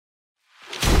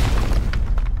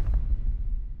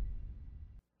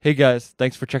Hey guys,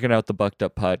 thanks for checking out the Bucked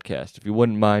Up Podcast. If you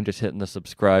wouldn't mind just hitting the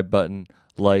subscribe button,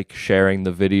 like, sharing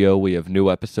the video, we have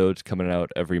new episodes coming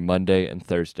out every Monday and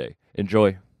Thursday.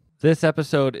 Enjoy. This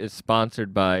episode is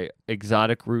sponsored by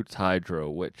Exotic Roots Hydro,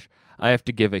 which I have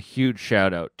to give a huge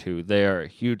shout out to. They are a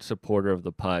huge supporter of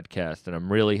the podcast, and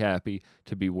I'm really happy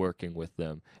to be working with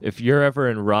them. If you're ever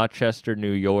in Rochester,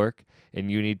 New York, and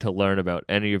you need to learn about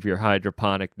any of your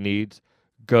hydroponic needs,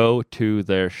 go to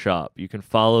their shop. You can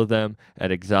follow them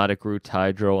at Exotic Roots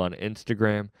Hydro on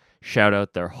Instagram. Shout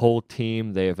out their whole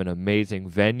team. They have an amazing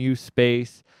venue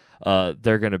space.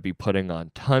 They're going to be putting on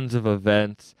tons of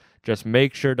events. Just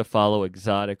make sure to follow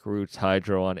Exotic Roots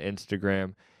Hydro on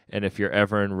Instagram. And if you're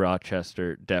ever in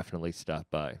Rochester, definitely stop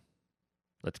by.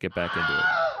 Let's get back into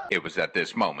it. It was at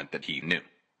this moment that he knew.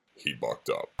 He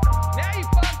bucked up. Now you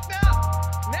fucked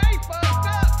up. Now you fucked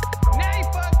up. Now you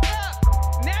fucked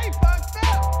up. Now you fucked up.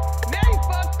 Now you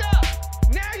fucked up.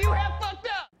 Now you have fucked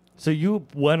up. So you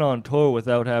went on tour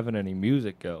without having any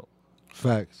music out.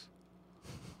 Facts.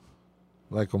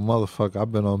 Like a motherfucker,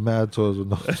 I've been on mad tours with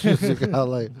no music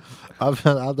out. I've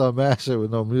done mad shit with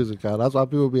no music out. That's why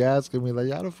people be asking me,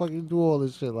 like, how the fuck you do all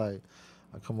this shit? Like,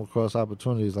 I come across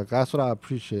opportunities. Like, that's what I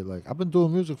appreciate. Like, I've been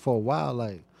doing music for a while.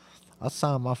 Like, I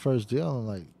signed my first deal in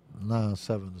like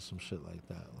 9/7 or some shit like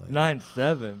that. Like,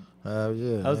 9/7.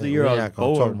 yeah. That was the man. year I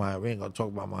was We ain't gonna talk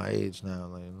about my age now.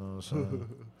 Like, you know what I'm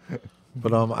saying?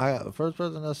 But the first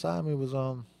person that signed me was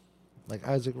like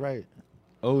Isaac Wright.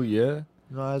 Oh yeah.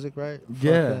 You know Isaac Wright?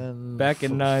 Yeah. Fucking Back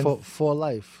in For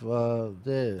life.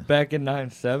 Yeah. Back in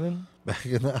 9/7. Back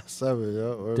in 9/7,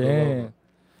 yo. Damn.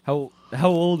 How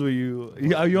old were you? You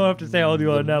don't have to say how old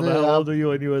you are now, but how old were you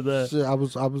when you were there? Shit, I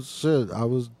was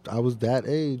that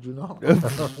age, you know.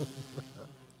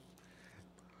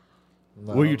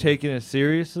 No, Were you taking it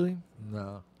seriously?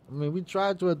 No. I mean, we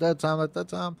tried to at that time. At that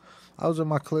time, I was in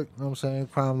my clique, you know what I'm saying,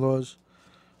 Crime Lords.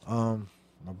 My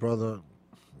brother,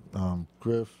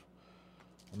 Griff,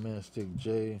 my man Stick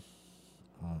J,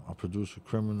 our producer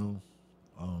Criminal.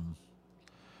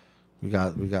 We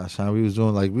got signed. We was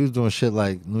doing shit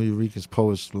like New Eurekans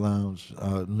Poets Lounge,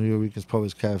 New Eurekans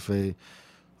Poets Cafe,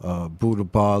 Buddha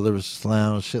Bar, Lyricist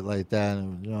Lounge, shit like that.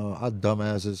 And you know, our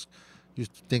dumbasses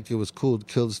used to think it was cool to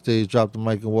kill the stage, drop the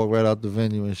mic, and walk right out the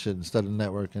venue and shit instead of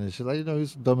networking and shit. Like, you know,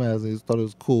 these dumbasses they thought it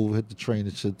was cool, hit the train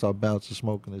and shit, start bouncing,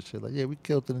 smoking and shit. Like, yeah, we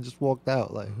killed it and just walked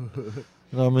out. Like, you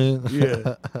know what I mean?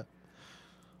 Yeah.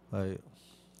 Like,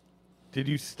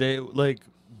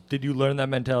 did you learn that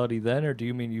mentality then, or do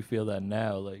you mean you feel that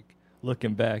now? Like,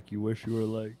 looking back, you wish you were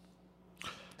like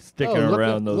sticking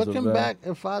around those looking events? back,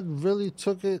 if I really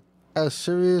took it as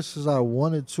serious as I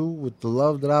wanted to with the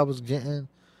love that I was getting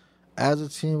as a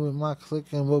team with my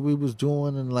clique and what we was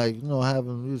doing, and like, you know,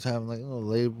 we was having like, you know,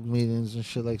 label meetings and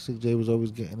shit. Like CJ was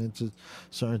always getting into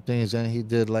certain things, and he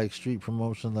did like street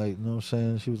promotion, like, you know what I'm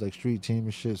saying? She was like street team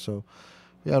and shit, so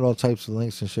we had all types of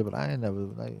links and shit, but I ain't never,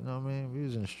 like, you know what I mean? We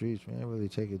was in the streets, we ain't really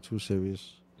take it too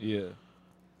serious. Yeah.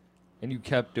 And you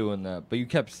kept doing that, but you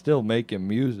kept still making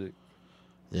music.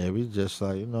 Yeah, we just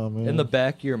like, you know what I mean? In the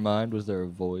back of your mind, was there a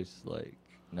voice like,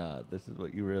 nah, this is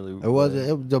what you really It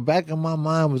wasn't. The back of my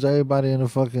mind was everybody in the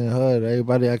fucking hood.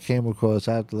 Everybody I came across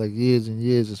after like years and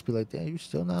years, just be like, damn, you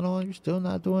still not on? You still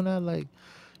not doing that? Like, you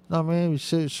know what I mean? We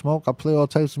shit, smoke. I play all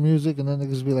types of music, and then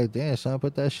niggas be like, damn, son,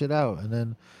 put that shit out. And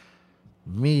then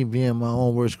me being my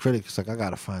own worst critic, it's like, I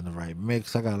gotta find the right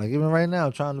mix. I got like, even right now,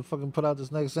 trying to fucking put out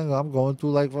this next single, I'm going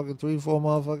through like fucking 3-4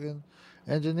 motherfucking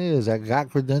engineers that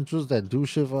got credentials that do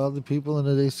shit for other people, and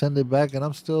then they send it back, and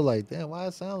I'm still like, damn, why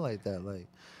it sound like that? Like,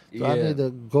 so I need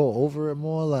to go over it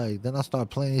more. Like, then I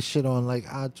start playing shit on like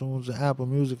iTunes and Apple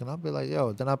Music, and I'll be like,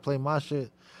 yo, then I play my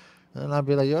shit, and I'll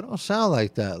be like, yo, it don't sound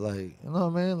like that. Like, you know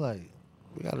what I mean? Like,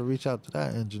 we got to reach out to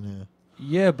that engineer.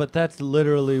 Yeah, but that's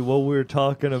literally what we were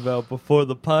talking about before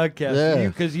the podcast. Yeah.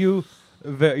 Because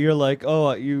you're like,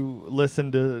 oh, you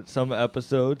listen to some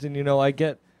episodes, and I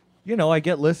get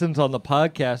listens on the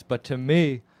podcast, but to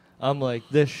me, I'm like,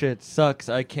 this shit sucks.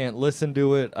 I can't listen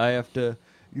to it. I have to,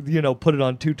 put it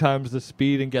on 2 times the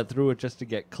speed and get through it just to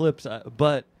get clips.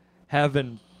 But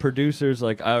having producers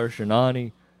like Irish and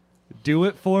Ani do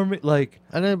it for me, like,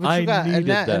 and then, I needed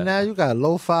that. And now you got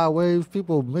lo-fi waves,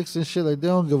 people mixing shit like they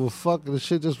don't give a fuck. The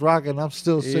shit just rocking. I'm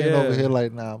still sitting over here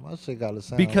like, nah, my shit gotta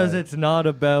sound because like, it's not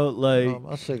about like, no,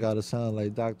 my shit gotta sound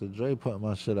like Dr. Dre putting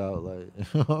my shit out, like, you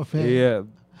know what I mean? yeah.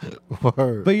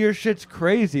 Word. But your shit's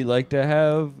crazy, like to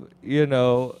have,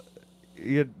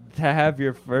 to have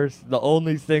your the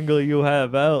only single you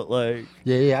have out, like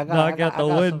Yeah, knock out the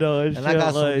window and shit. I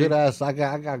got some like, good ass. I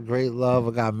got great love.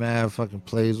 I got mad fucking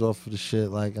plays off of the shit.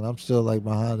 Like, and I'm still like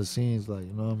behind the scenes. Like,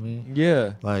 you know what I mean?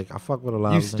 yeah. Like, I fuck with a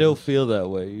lot. You of still niggas. feel that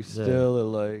way. You still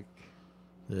are like,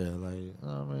 Yeah, like, you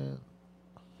know what I mean?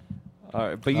 all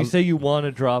right. But you I'm- say you want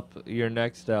to drop your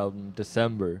next album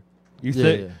December. You Yeah,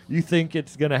 think yeah. you think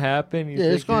it's gonna happen? You Yeah,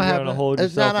 think it's gonna you're happen. gonna hold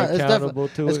It's yourself not- it's accountable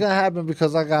to It's it? gonna happen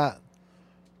because I got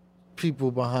people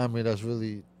behind me that's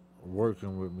really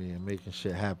working with me and making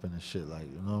shit happen and shit.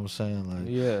 Like, you know what I'm saying? Like,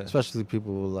 Yeah. especially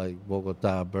people like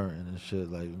Bogota Burton and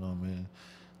shit. Like, you know what I mean?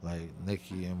 Like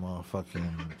Nikki and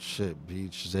motherfucking shit,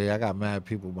 Beach. Zay. I got mad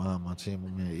people behind my team.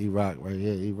 I mean, E-Rock right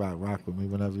here. E-Rock rock with me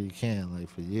whenever he can. Like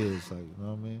for years. Like, you know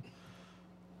what I mean?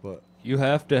 But You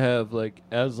have to have like,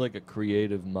 as like a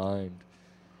creative mind,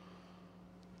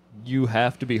 you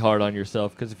have to be hard on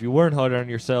yourself, because if you weren't hard on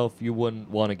yourself, you wouldn't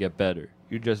want to get better.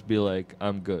 You'd just be like,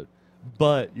 I'm good.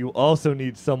 But you also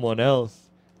need someone else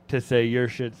to say your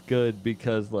shit's good,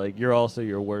 because like you're also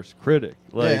your worst critic.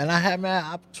 Like, yeah, and I had mad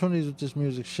opportunities with this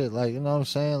music shit. Like, you know what I'm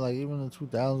saying? Like, even in the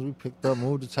 2000s, we picked up,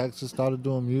 moved to Texas, started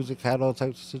doing music, had all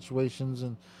types of situations,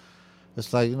 and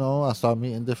it's like, you know, I started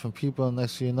meeting different people, and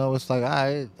next thing you know, it's like,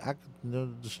 you know,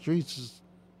 the streets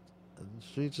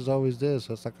is always there.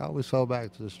 So it's like I always fell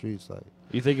back to the streets. Like,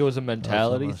 you think it was a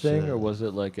mentality my thing, shit. or was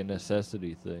it like a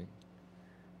necessity thing?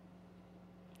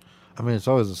 I mean, it's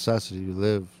always a necessity. You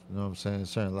live, you know what I'm saying?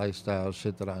 Certain lifestyle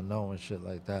shit that I know and shit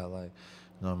like that. Like,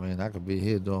 you know what I mean? I could be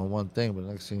here doing one thing, but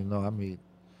next thing you know, I meet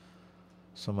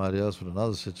somebody else with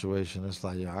another situation. It's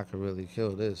like, yeah, I could really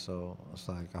kill this. So it's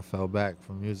like I fell back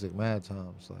from music mad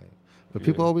times. Like, but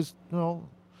people Yeah. always, you know,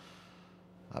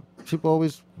 people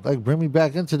always like bring me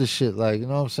back into the shit. Like, you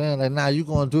know what I'm saying? Like, nah, you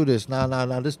gonna do this. Nah,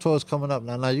 this tour's coming up.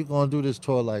 Nah, you gonna do this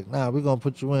tour. Like, nah, we gonna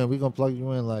put you in. We gonna plug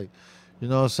you in. Like, you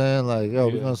know what I'm saying? Like, yo,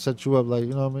 we Yeah. gonna set you up. Like,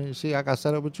 you know what I mean? See, I got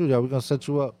set up with you. Yo, we gonna set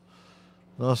you up.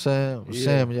 You know what I'm saying? With Yeah.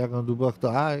 Sam, y'all gonna do Bucked Up.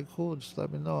 All right, cool. Just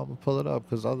let me know. I'm gonna pull it up.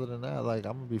 Because other than that, like,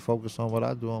 I'm gonna be focused on what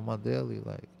I do on my daily.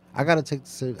 Like, I gotta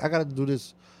I gotta do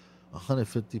this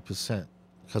 150%.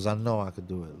 Because I know I could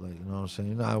do it. Like, you know what I'm saying?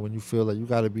 You know how when you feel like you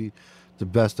gotta be the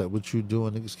best at what you do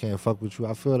and niggas can't fuck with you.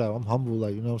 I feel that. I'm humble.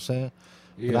 Like, you know what I'm saying?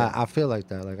 Yeah. But I feel like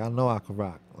that. Like, I know I can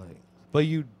rock. Like, But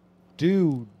you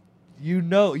do, you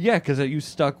know, yeah, because you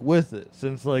stuck with it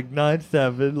since like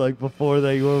 9/7, like before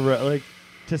that you were like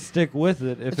to stick with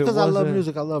it. If it's it because I wasn't, love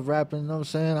music. I love rapping. You know what I'm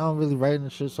saying? I don't really write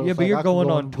and shit. So yeah, it's but like you're I could going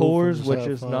go on in the booth and tours, just which have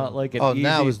is fun. not like an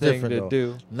now easy it's thing different, to though.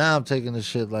 do. Now I'm taking this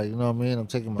shit like, you know what I mean? I'm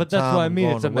taking my But time. that's what I I'm mean.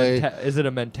 going It's a away. is it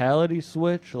a mentality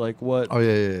switch? Like what? Oh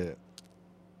yeah.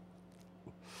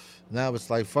 Now it's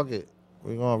like, fuck it.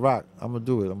 We're gonna rock. I'm gonna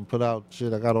do it. I'm gonna put out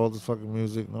shit. I got all this fucking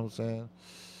music, you know what I'm saying?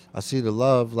 I see the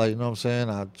love, like, you know what I'm saying?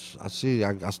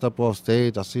 I step off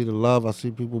stage, I see the love, I see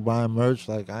people buying merch.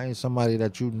 Like, I ain't somebody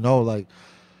that you know, like,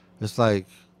 it's like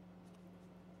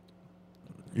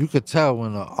you could tell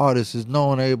when an artist is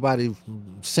knowing everybody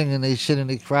singing they shit in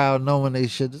the crowd, knowing they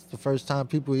shit. This is the first time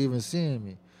people even seeing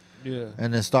me. Yeah.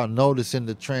 And then start noticing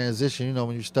the transition. You know,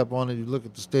 when you step on it, you look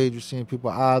at the stage, you're seeing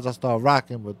people's eyes, I start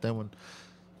rocking. But then when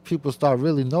people start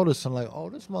really noticing, like, oh,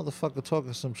 this motherfucker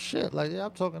talking some shit. Like, yeah,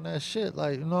 I'm talking that shit.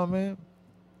 Like, you know what I mean?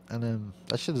 And then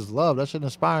that shit is love. That shit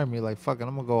inspired me. Like, fuck it,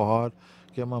 I'm gonna go hard,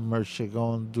 get my merch shit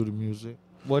going, do the music.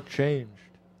 What changed?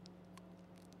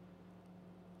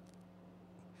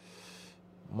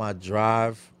 My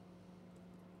drive,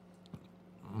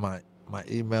 my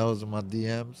emails and my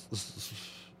DMs.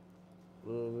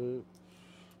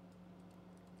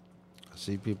 I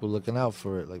see people looking out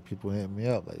for it. Like, people hitting me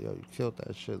up. Like, yo, you killed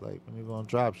that shit. Like, when you gonna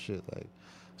drop shit? Like,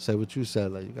 say what you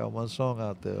said. Like, you got one song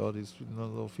out there, all these, you know,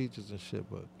 little features and shit.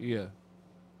 But Yeah.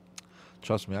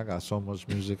 trust me, I got so much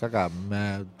music. I got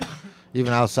mad,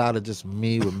 even outside of just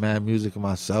me with mad music and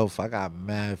myself, I got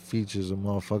mad features and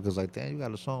motherfuckers like, damn, you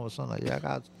got a song with something? Like, yeah, I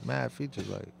got mad features.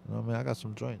 Like, you know what I mean? I got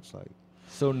some joints. Like,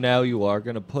 So now you are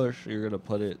gonna push. You're gonna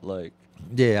put it like.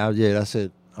 yeah, that's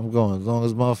it. I'm going. As long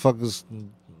as motherfuckers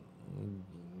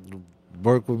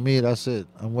work with me, that's it.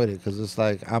 I'm with it. Because it's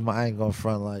like, I ain't going to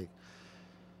front like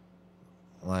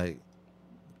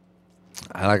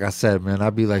I said, man, I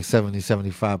be like 70,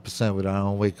 75% with it. I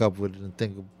don't wake up with it and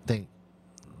think,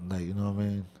 like, you know what I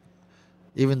mean?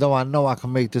 Even though I know I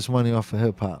can make this money off of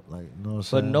hip hop, like, you know what I'm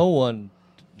saying? But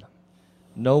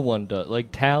no one does.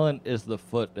 Like, talent is the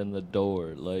foot in the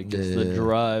door. Like, it's the Yeah.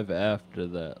 drive after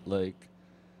that. Like,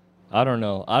 I don't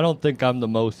know. I don't think I'm the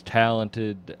most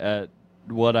talented at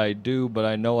what I do, but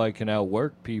I know I can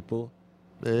outwork people.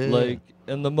 Yeah. Like,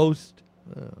 and the most,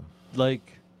 Yeah.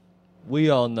 like, we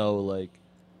all know, like,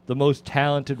 the most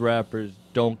talented rappers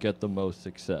don't get the most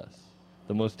success.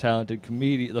 the most talented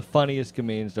comedian, the funniest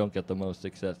comedians don't get the most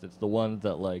success. It's the ones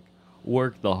that like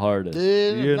work the hardest. Yeah,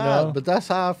 you know? but that's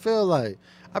how I feel like.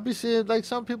 I be seeing like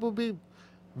some people be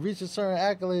reaching certain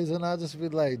accolades, and I just be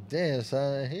like, damn,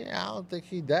 son, I don't think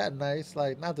he that nice.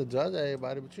 Like, not to judge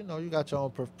everybody, but you know, you got your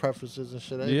own preferences and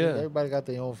shit. Yeah. Everybody got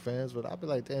their own fans, but I be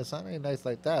like, damn, son, ain't nice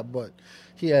like that. But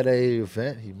he at a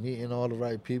event, he meeting all the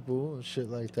right people and shit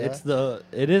like that. That's You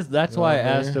know why I what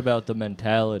I mean? asked about the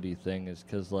mentality thing, is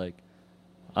because like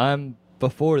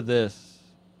before this,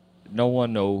 no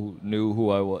one knew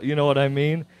who I was. You know what I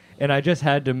mean? And I just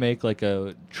had to make like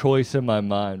a choice in my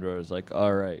mind where I was like,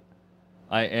 all right,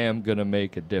 I am going to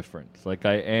make a difference. Like,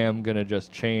 I am going to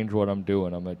just change what I'm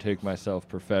doing. I'm going to take myself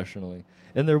professionally.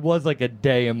 And there was like a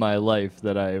day in my life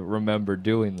that I remember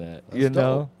doing that, That's you dope.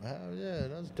 know? Hell yeah,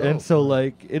 that's dope. And so man.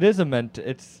 like it is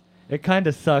it kind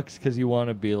of sucks because you want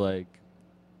to be like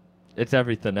it's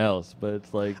everything else, but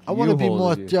it's like I want to you be hold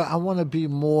more. it. Yeah, I want to be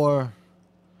more.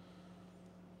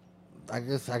 I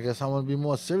guess I want to be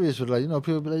more serious with, like, you know,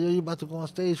 people be like, yo, you about to go on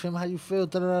stage, fam, how you feel?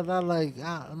 Da, da, da, da. Like,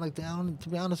 I'm like, to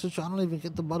be honest with you, I don't even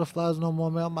get the butterflies no more,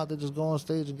 man. I'm about to just go on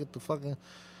stage and get the fucking,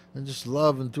 and just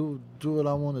love and do what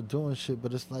I want to do and shit.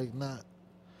 But it's like not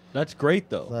That's great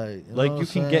though. like, you, Like know you what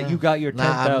can I'm get saying? you got your Nah,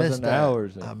 I miss 10,000 that.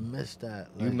 hours. I miss that.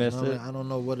 You Like, miss know what I it? mean? I don't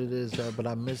know what it is, but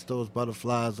I miss those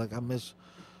butterflies. Like, I miss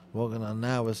walking on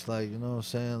now. It's like, you know what I'm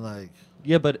saying? Like,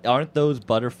 Yeah, but aren't those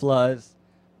butterflies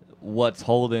what's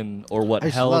holding or what I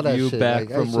used to held love that you shit. back Like,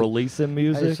 I from used to- releasing I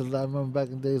music? used to I remember back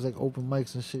in the days, like open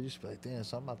mics and shit. You used to be like, damn,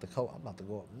 so I'm about to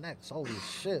go up next. Holy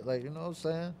shit, like, you know what I'm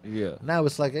saying? Yeah. Now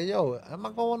it's like, hey, yo, am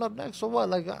I going up next or what?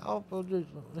 Like, he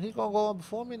gonna go up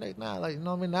before me? Like, nah, like, you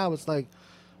know what I mean? Now it's like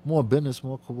more business,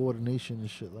 more coordination and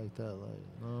shit like that. Like,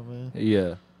 you know what I mean?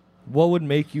 Yeah. What would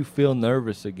make you feel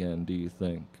nervous again, do you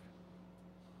think?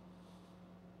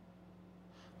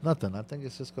 Nothing. I think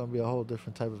it's just gonna be a whole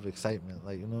different type of excitement.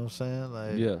 Like, you know what I'm saying?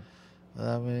 Like, Yeah.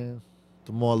 I mean,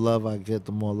 the more love I get,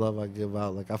 the more love I give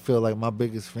out. Like, I feel like my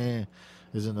biggest fan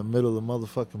is in the middle of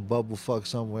motherfucking bubble fuck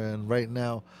somewhere, and right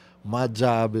now, my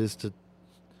job is to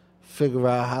figure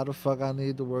out how the fuck I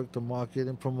need to work to market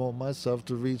and promote myself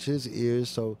to reach his ears.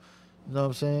 So, you know what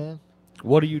I'm saying?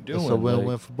 What are you doing? It's a win-win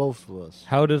Like, for both of us.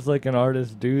 how does like an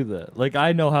artist do that? Like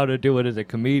I know how to do it as a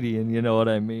comedian, you know what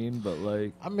I mean? But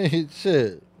like I mean,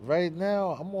 shit. Right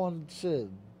now, I'm on shit.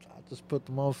 I just put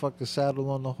the motherfucking saddle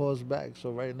on the horse back.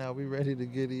 So right now, we ready to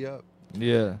giddy up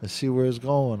yeah. and see where it's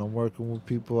going. I'm working with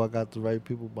people. I got the right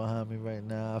people behind me right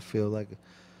now. I feel like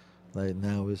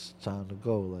now it's time to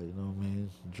go. Like, you know what I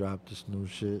mean? Drop this new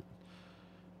shit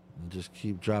and just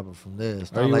keep dropping from there.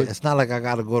 It's not like I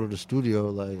gotta go to the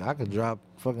studio. Like, I could drop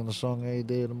fucking a song every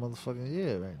day of the motherfucking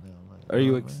year right now. Like, Are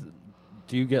you know what I mean?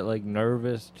 do you get like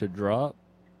nervous to drop?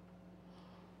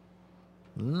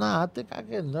 Nah, I think I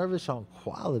get nervous on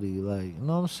quality. Like, you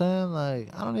know what I'm saying? Like,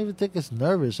 I don't even think it's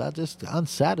nervous. I just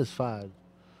unsatisfied.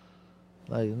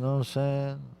 Like, you know what I'm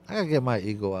saying? I gotta get my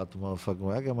ego out the motherfucking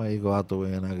way. I get my ego out the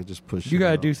way and I can just push You it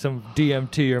gotta out. do some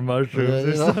DMT or mushrooms Yeah, or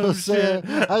you know what I'm some saying?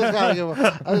 shit. I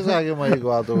just gotta get my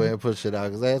ego out the way and push it out,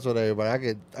 because that's what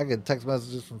everybody. I get text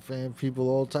messages from fan people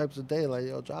all types of day, like,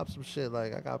 yo, drop some shit.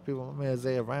 Like, I got people, my man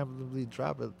Zay randomly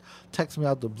text me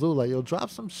out the blue, like, yo, drop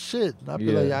some shit. And I be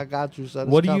like, Yeah. yeah, I got you. Son,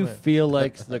 it's What do you coming. feel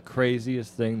like's the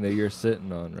craziest thing that you're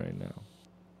sitting on right now?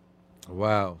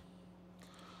 Wow.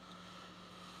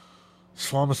 This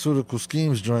pharmaceutical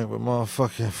schemes joint with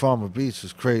motherfucking Farmer Beach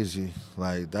is crazy.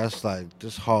 Like, that's like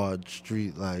this hard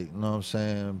street, like, you know what I'm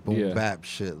saying? Boom Yeah. bap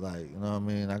shit, like, you know what I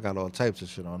mean? I got all types of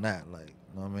shit on that, like,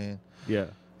 you know what I mean? Yeah.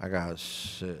 I got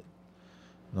shit.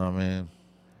 You know what I mean?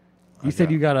 You said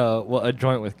you got a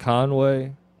joint with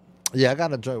Conway. Yeah, I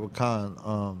got a joint with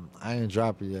Khan. I ain't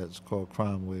dropped it yet. It's called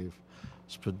Crime Wave.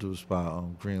 It's produced by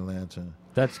Green Lantern.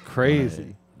 That's crazy.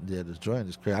 Like, yeah, this joint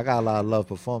is crazy. I got a lot of love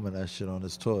performing that shit on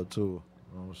this tour too.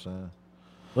 You know what I'm saying?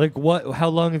 Like what? How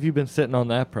long have you been sitting on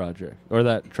that project or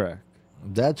that track?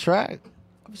 That track,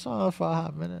 I've been sitting on it for a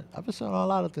hot minute. I've been sitting on a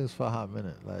lot of things for a hot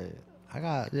minute. Like, I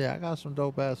got some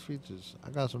dope ass features. I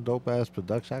got some dope ass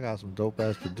production. I got some dope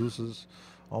ass producers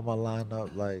on my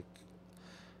lineup. Like,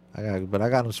 but I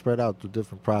got them spread out through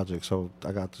different projects. So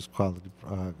I got this quality.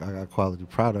 I got quality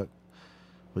product,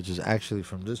 which is actually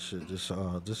from this shit. This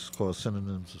is called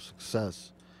Synonyms of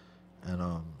Success, and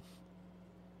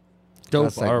Dope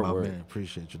that's like my artwork. main.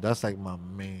 Appreciate you. That's like my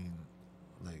main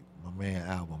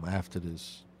album after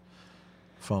this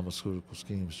Pharmaceutical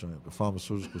Schemes joint. But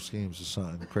Pharmaceutical Schemes is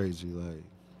something crazy. Like,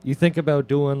 You think about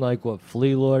doing like what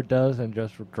Flea Lord does and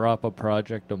just drop a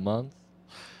project a month?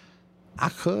 I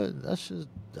could. That's just.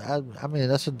 I mean,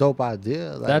 that's a dope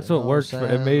idea. Like, That's you what know worked for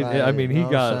it. I'm Made. saying? I Like, mean, you he know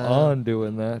got what I'm saying? on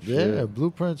doing that Yeah, shit.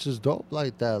 Blueprints is dope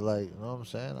like that. Like, you know what I'm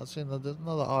saying? I seen there's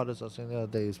another artist I seen the other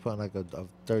day. He's putting like a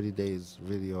 30 days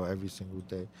video every single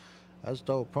day. That's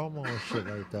dope promo and shit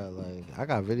like that. Like, I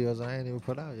got videos I ain't even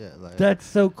put out yet. Like, That's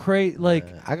so crazy. Like,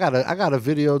 yeah. I got a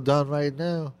video done right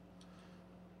now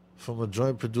from a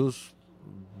joint produced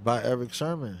by Eric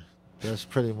Sherman. That's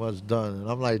pretty much done. And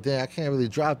I'm like, damn, I can't really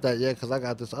drop that yet because I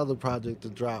got this other project to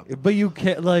drop. but you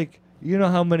can't like. You know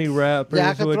how many rappers Yeah,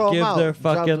 I could would throw 'em give out, their drop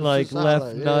fucking them like shits out, left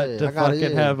like, nut yeah, to I got it,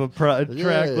 fucking yeah. have a track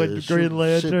with Green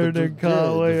Lantern and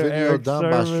Conway the or video Eric done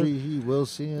by Sermon. Street Heat, Will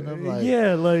C, and I'm like,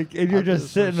 Yeah, like, and you're I just did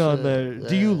some sitting on shit, there.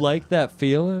 Do you yeah. like that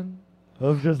feeling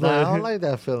of just nah, I like? don't like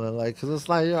that feeling, like, cause it's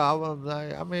like, yo, I'm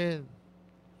like, I mean,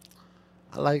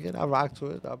 I like it, I rock to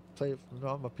it, I play, you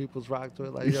know, my people's rock to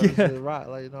it, like, yo, this Yeah. shit rock,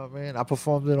 like, you know what I mean? I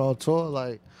performed it on tour,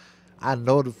 like, I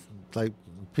know the, like,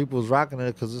 people's rocking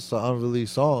it because it's an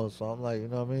unreleased song, so I'm like, you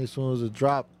know what I mean? As soon as it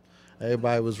dropped,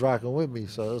 everybody was rocking with me,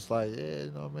 so it's like, yeah,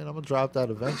 you know what I mean? I'm gonna drop that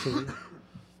eventually.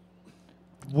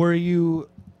 Were you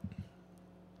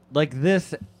like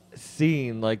this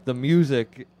scene? Like the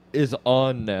music is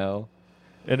on now,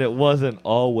 and it wasn't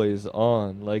always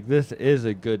on. Like this is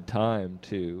a good time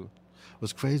too.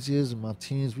 What's crazy is in my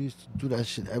teens, we used to do that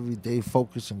shit every day,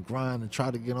 focus and grind and try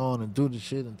to get on and do the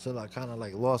shit until I kind of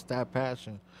like lost that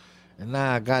passion. And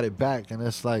now I got it back, and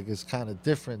it's like, it's kind of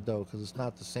different though, because it's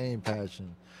not the same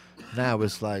passion. Now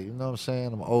it's like, you know what I'm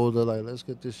saying? I'm older, like, let's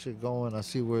get this shit going. I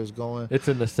see where it's going. It's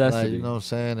a Like, necessity. you know what I'm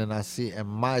saying? And I see, and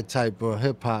my type of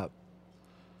hip hop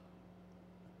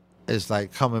is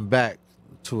like coming back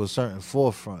to a certain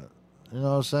forefront. You know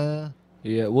what I'm saying?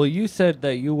 Yeah. Well, you said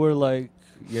that you were like,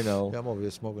 you know, Yeah, I'm over here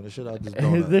smoking the shit out this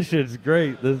donut. this shit's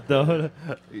great. This donut.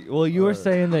 Well, you were Word.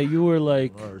 saying that you were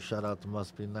like Word, shout out to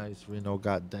Must Be Nice. Reno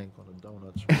got dank on the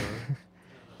donuts. Word.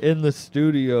 in the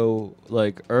studio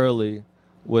like early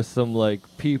with some like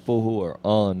people who are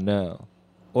on now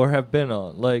or have been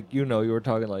on. Like, you know, you were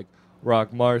talking like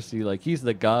Rock Marcy, like he's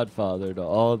the godfather to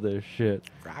all this shit.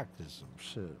 Rock is some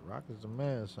shit. Rock is the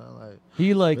man, son. Like,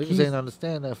 He like niggas he's, ain't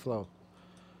understand that flow.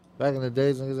 Back in the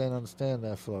days, niggas ain't understand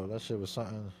that flow. That shit was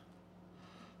something,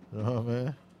 you know what I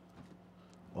mean?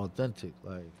 Authentic,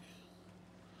 like.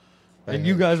 back and in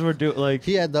you the- guys were doing like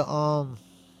He had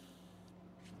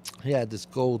he had this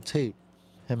gold tape,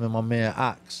 him and my man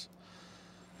Ox.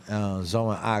 Zoe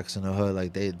and Ox in the hood,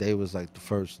 like they was like the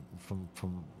first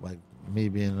from like me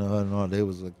being in the hood and all, they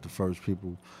was like the first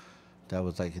people that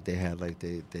was like, they had like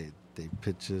they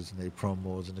pictures and they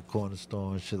promos in the corner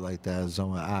store and shit like that.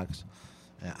 Zoe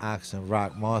and Ox and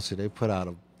Rock Marcy, they put out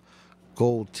a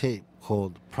gold tape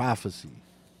called Prophecy.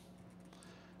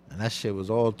 And that shit was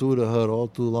all through the hood, all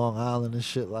through Long Island and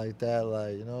shit like that.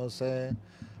 Like, you know what I'm saying?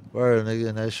 Word, nigga,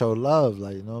 and they showed love,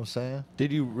 like, you know what I'm saying?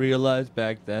 did you realize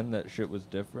back then that shit was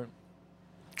different?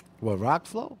 What, Rock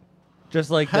Flow? Just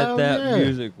like Hell that yeah.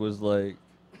 music was like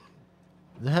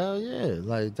Hell yeah.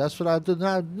 Like, that's what I do.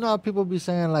 Now, you know how people be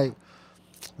saying, like,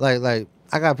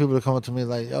 I got people that come up to me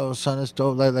like, yo, son, it's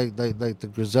dope. Like the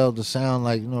Griselda sound,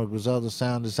 like, you know, Griselda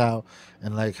sound is out,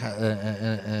 and like,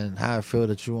 and how I feel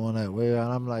that you on that way. And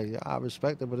I'm like, yeah, I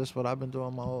respect it, but it's what I've been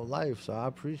doing my whole life. So I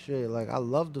appreciate it. Like, I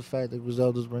love the fact that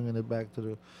Griselda's bringing it back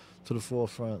to the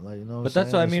forefront. Like, you know what but I'm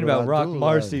that's saying? what I mean about Rock do, like-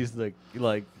 Marcy's like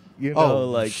you know, Oh,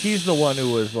 like he's the one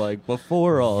who was like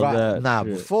before all Rock- that. Nah,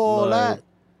 shit. before all Like,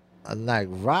 that, like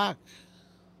Rock.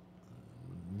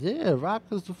 Yeah, Rock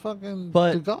is the fucking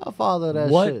But the godfather of that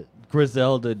what shit.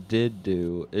 Griselda did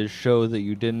do is show that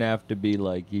you didn't have to be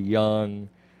like young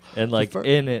and like fir-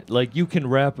 in it. Like you can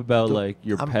rap about The- like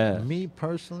your past. Me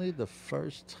personally, the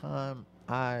first time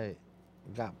I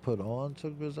got put on to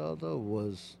Griselda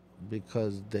was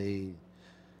because they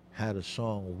had a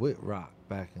song with Rock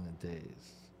back in the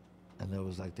days, and it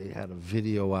was like they had a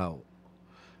video out.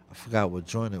 I forgot what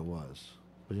joint it was,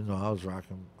 but you know I was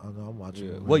rocking. I know I'm watching.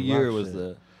 Yeah. Women What Rock year was shit.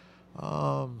 that?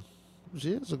 It was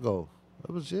years ago.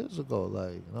 It was years ago,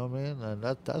 like, you know what I mean? And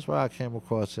that's where I came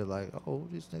across it, like, oh,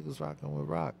 these niggas rocking with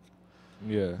Rock.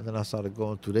 Yeah. And then I started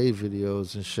going through their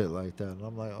videos and shit like that. And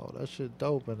I'm like, oh, that shit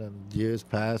dope. And then years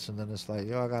pass, and then it's like,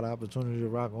 yo, I got an opportunity to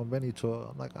rock on Benny Tour.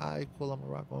 I'm like, all right, cool, I'm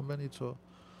going to rock on Benny Tour.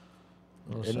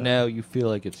 You know what I'm And saying? now you feel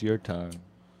like it's your time.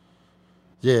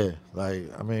 Yeah, like,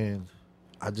 I mean,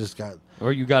 I just got,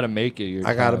 Or you got to make it your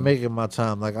I got to time. make it my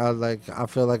time. I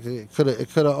feel like it could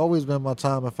have always been my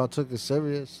time if I took it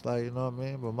serious. Like, you know what I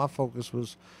mean? But my focus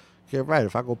was get right.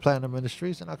 If I go platinum in the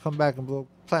streets, and I come back and blow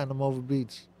platinum over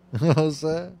beats. You know what I'm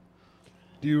saying?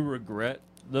 Do you regret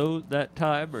that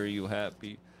time, or are you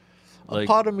happy? A Like,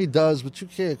 part of me does, but you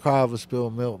can't cry over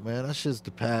spilled milk, man. That shit's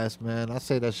the past, man. I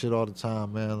say that shit all the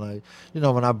time, man. Like, you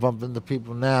know, when I bump into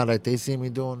people now, like they see me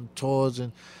doing tours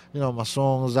and, you know, my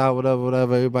songs out, whatever.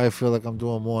 Everybody feel like I'm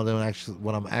doing more than actually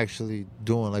what I'm actually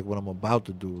doing, like what I'm about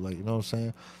to do. Like, you know what I'm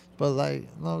saying? But like, you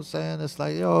know what I'm saying? It's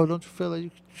like, yo, don't you feel like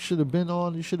you should have been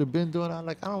on? You should have been doing that.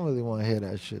 Like, I don't really want to hear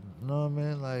that shit. You know what I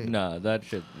mean? Like, nah, that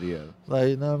shit, yeah. like,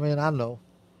 you know what I mean? I know.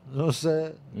 You know what I'm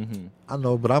saying? hmm I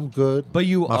know, but I'm good. But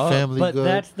you My are, family but good.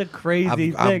 that's the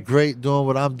crazy I'm thing. great doing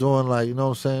what I'm doing. Like, you know what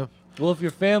I'm saying? Well, if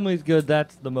your family's good,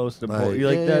 that's the most important. Like,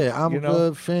 Like, yeah, that's, yeah, I'm you know?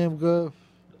 good, fam good,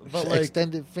 But, like-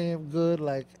 extended fam good.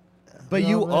 Like, But know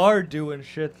you what I mean? are doing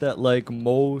shit that like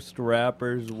most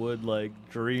rappers would like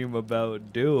dream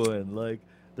about doing, like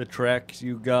the tracks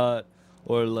you got,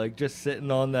 or like just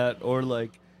sitting on that, or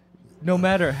like no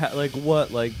matter like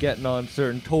what, like getting on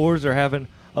certain tours or having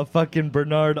a fucking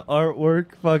Bernard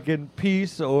artwork fucking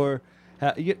piece or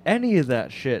any of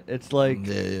that shit. It's like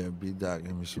yeah, B-Dot,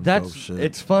 give me some that's dope shit.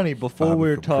 it's funny. Before we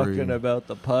were Bobby Capri. talking about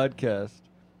the podcast,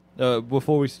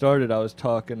 before we started, I was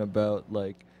talking about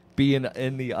like being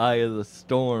in the eye of the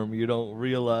storm. You don't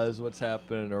realize what's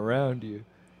happening around you,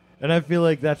 and I feel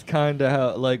like that's kind of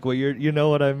how like what you know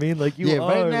what I mean. Like you yeah, are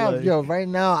right now, like, right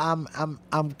now,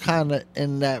 I'm kind of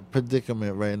in that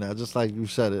predicament right now. Just like you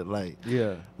said it, like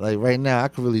right now, I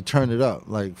could really turn it up.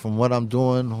 Like from what I'm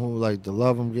doing, like the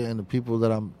love I'm getting, the people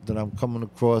that I'm coming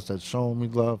across that showing me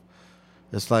love.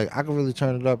 It's like I can really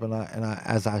turn it up, and I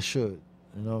as I should.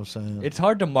 You know what I'm saying? It's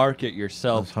hard to market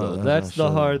yourself That's hard- though. that's That's the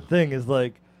hard. hard thing. Is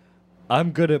like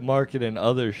I'm good at marketing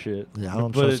other shit. Yeah, I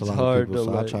don't but trust it's a lot hard of people,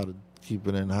 to so I like, try to keep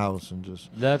it in house and just.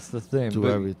 That's the thing. do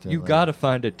but everything, You like- gotta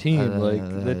find a team. Like Yeah,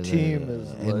 the yeah, team yeah. is.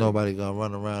 Ain't like, nobody gonna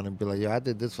run around and be like, "Yo, I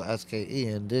did this for SKE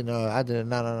and then I did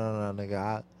no,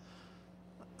 nigga.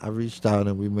 I reached out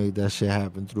and we made that shit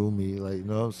happen through me. Like, you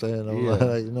know what I'm saying? I'm Yeah.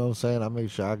 like, you know what I'm saying? I make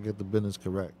sure I get the business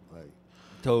correct.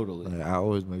 Totally. Like I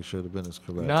always make sure the business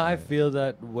correct. No, I like. feel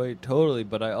that way totally,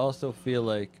 but I also feel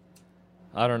like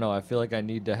I don't know. I feel like I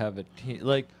need to have a team,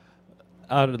 like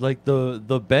out of like the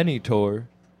Benny tour,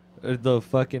 or the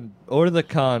fucking or the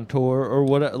Con tour or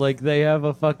what. Like they have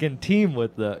a fucking team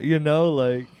with that, you know.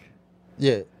 Like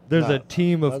Yeah. there's nah, a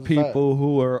team of that's a fact. people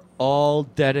who are all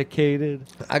dedicated.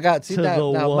 I got see to that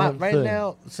the now. one Right thing.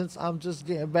 now, since I'm just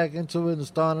getting back into it and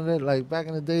starting it, like back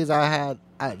in the days, I had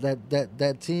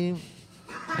that team.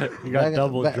 You got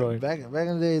double back, joined. back in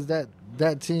the days,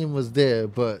 that team was there,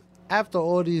 but after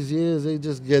all these years, it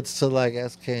just gets to like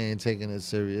SK ain't taking it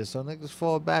serious. So niggas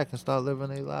fall back and start living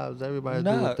their lives. Everybody do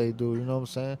Nah. what they do. You know what I'm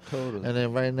saying? Totally. And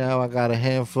then right now, I got a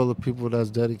handful of people that's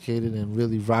dedicated and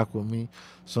really rock with me.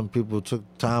 Some people took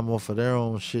time off of their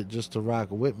own shit just to rock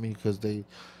with me because they,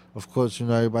 of course, you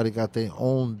know, everybody got their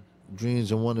own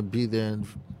dreams and want to be there and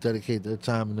dedicate their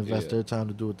time and invest Yeah. their time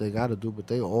to do what they got to do. But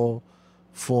they all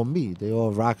for me. They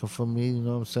all rocking for me. You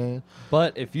know what I'm saying?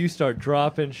 But if you start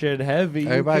dropping shit heavy,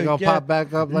 Everybody you gonna could pop get-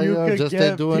 back up like you yo, could just they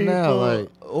get doing now. people- Like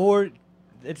or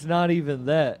it's not even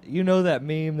that. You know that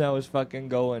meme that was fucking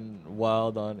going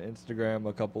wild on Instagram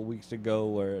a couple weeks ago,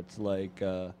 where it's like,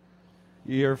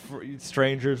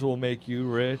 strangers will make you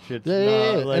rich. It's Yeah, not,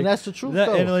 yeah, yeah. like, And that's the truth, that-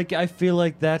 though. And like I feel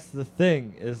like that's the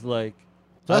thing is like,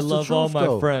 That's I the love all truth, my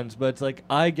though. friends, but it's like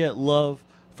I get love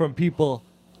from people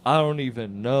I don't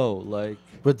even know. Like.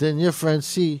 but then your friends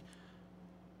see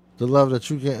the love that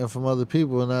you getting from other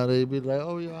people, and now they be like,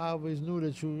 "Oh, yo, I always knew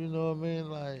that you." You know what I mean?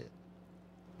 Like,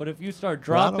 But if you start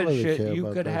But I don't dropping really shit, care you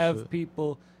about could that have shit.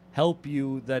 people help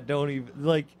you that don't even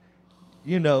like,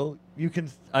 you know, you can.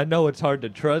 I know it's hard to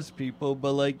trust people,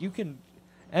 but like you can.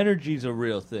 Energy's a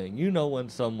real thing. You know when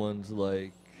someone's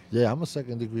like, yeah, I'm a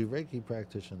second-degree Reiki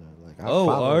practitioner. Like, I "Oh,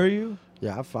 follow, are you?"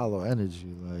 Yeah, I follow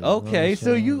energy. Like, you know what Okay, I'm so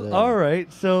saying? you Yeah. all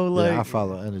right? So like, yeah, I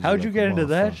follow energy. how'd you like get a into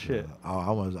that motherfucker. shit?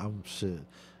 I'm shit.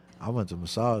 I went to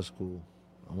massage school.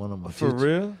 And one of my For teachers,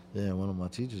 real? Yeah, one of my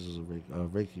teachers was a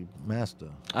Reiki master.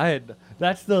 I had.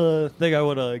 That's the thing I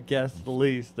would have guessed the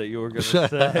least that you were gonna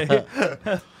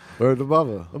say. Word the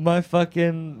mother. my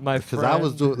Because friend. I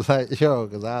was doing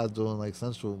because I was doing like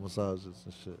sensual massages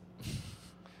and shit.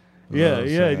 You know Yeah, what I'm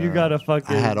yeah. saying? You gotta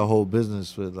fucking. I had a whole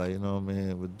business with like, you know what I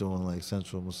mean, with doing like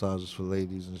sensual massages for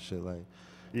ladies and shit. Like,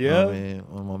 you know Yeah. what I mean,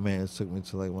 one of my mans took me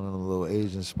to like one of the little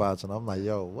Asian spots, and I'm like,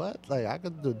 yo, what? Like, I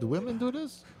could do women do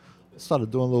this?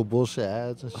 Started doing little bullshit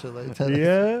ads and shit like that.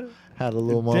 Yeah. Had a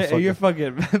little You're motherfucker.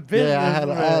 fucking business. Yeah, I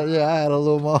man. had a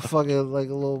little motherfucker, like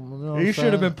a little. You know what You I'm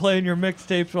should have been saying? playing your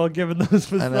mixtapes while giving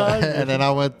those And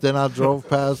massages. then I drove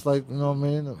past like, you know what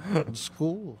I mean,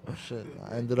 school and shit.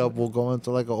 I ended up going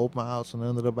to like an open house and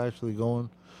ended up actually going.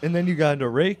 And then you got into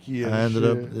Reiki and I ended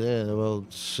shit. up, yeah, well,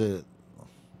 shit.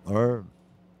 Or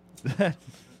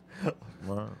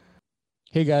Word.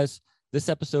 Hey guys, this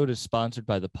episode is sponsored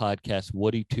by the podcast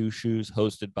Woody Two Shoes,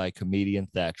 hosted by comedian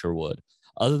Thatcher Wood.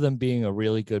 Other than being a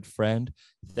really good friend,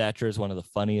 Thatcher is one of the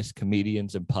funniest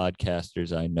comedians and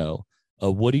podcasters I know.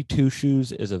 Woody Two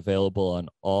Shoes is available on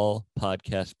all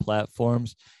podcast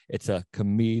platforms. It's a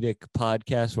comedic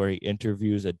podcast where he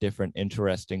interviews a different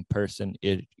interesting person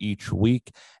each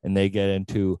week, and they get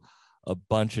into a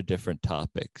bunch of different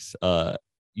topics.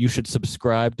 You should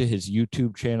subscribe to his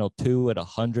YouTube channel too. At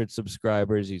 100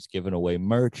 subscribers, he's giving away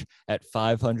merch. At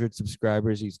 500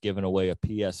 subscribers, he's giving away a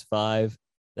PS5.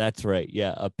 That's right.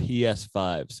 Yeah, a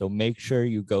PS5. So make sure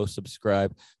you go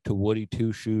subscribe to Woody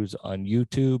Two Shoes on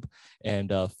YouTube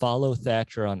and follow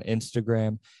Thatcher on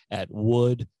Instagram at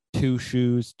Wood Two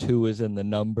Shoes. 2 is in the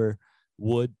number.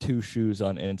 Wood Two Shoes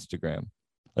on Instagram.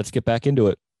 Let's get back into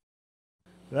it.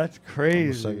 That's I'm a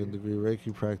crazy. second-degree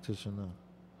Reiki practitioner.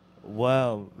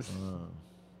 Wow.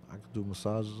 I could do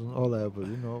massages and all that, but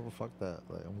fuck that.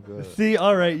 Like, I'm good. See,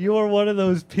 all right, you are one of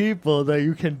those people that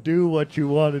you can do what you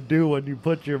want to do when you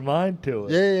put your mind to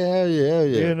it. Yeah.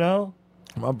 You know?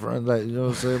 My brain, like, you know what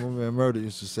I'm saying? My man Murder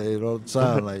used to say it all the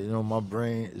time. Like, my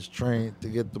brain is trained to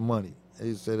get the money. He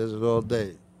used to say this all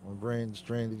day. My brain is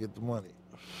trained to get the money.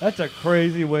 That's a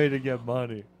crazy way to get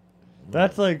money.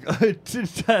 That's like, I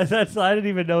didn't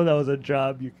even know that was a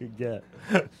job you could get.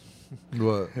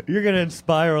 What? You're going to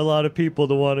inspire a lot of people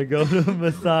to want to go to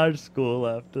massage school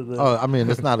after this. Oh, I mean,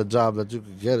 it's not a job that you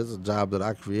could get. It's a job that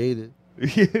I created.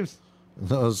 Yes. You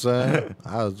know what I'm saying?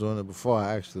 I was doing it before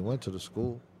I actually went to the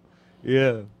school.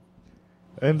 Yeah.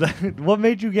 And what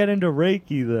made you get into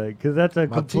Reiki then? Because that's a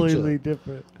My completely teacher.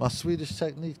 different. My Swedish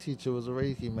technique teacher was a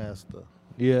Reiki master.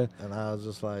 Yeah. And I was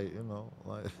just like,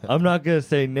 I'm not going to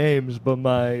say names, but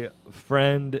my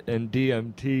friend and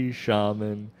DMT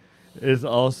shaman is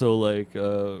also like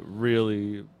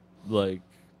really like,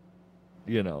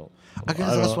 I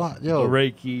guess that's why, a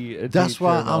Reiki. That's teacher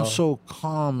why and I'm all. so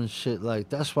calm and shit. Like,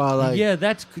 that's why, like, Yeah,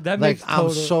 that like, makes I'm total.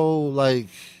 so, like,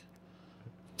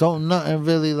 don't nothing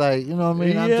really, like, you know what I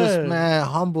mean? I'm Yeah. just mad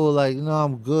humble, like,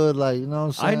 I'm good, like, you know what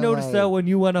I'm saying? I noticed like, that when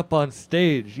you went up on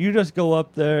stage, you just go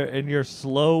up there and you're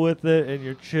slow with it and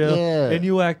you're chill, Yeah. and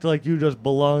you act like you just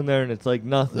belong there and it's like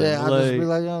nothing. Yeah, I like, just be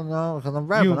like, no, because I'm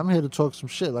rapping. You- I'm here to talk some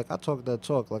shit. Like, I talk that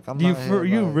talk. Like, I'm you not here,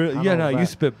 you like, re- I yeah, don't no, you rap.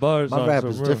 spit bars. My on rap some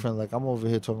is real- different. Like, I'm over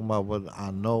here talking about what I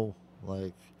know.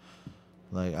 Like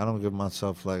I don't give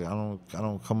myself, like, I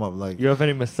don't come up, like, You have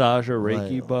any massage or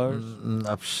Reiki like,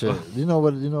 bars? Shit. You know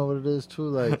what it is too?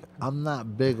 Like, I'm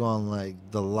not big on, like,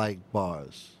 the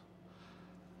bars.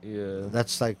 Yeah.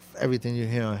 That's like everything you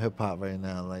hear on hip hop right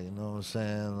now. Like, you know what I'm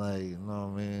saying? Like, you know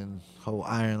what I mean? Whole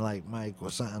Iron Like Mike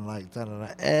or something like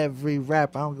that. Every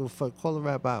rap, I don't give a fuck. Call the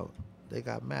rap out. They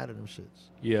got mad at them shits.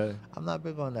 Yeah. I'm not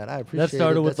big on that. I appreciate That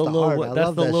started it. with That's the art. Lil. I That's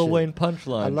love the that Lil shit. Wayne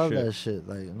punchline. I love shit. that shit.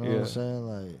 Like, you know what Yeah. I'm saying?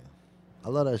 Like, I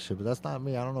love that shit, but that's not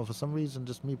me. I don't know. For some reason,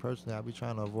 just me personally, I be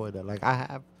trying to avoid that. Like, I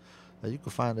have, like, you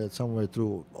can find it somewhere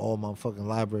through all my fucking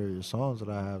library of songs that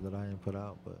I have that I ain't put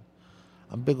out, but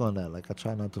I'm big on that. Like, I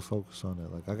try not to focus on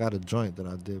it. Like, I got a joint that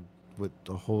I did with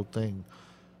the whole thing,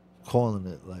 calling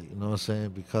it, like, you know what I'm saying,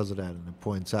 because of that, and it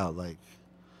points out, like,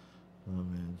 you know what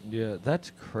I mean? Yeah,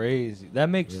 that's crazy. That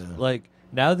makes Yeah. like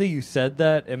now that you said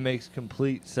that, it makes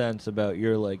complete sense about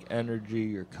your like energy,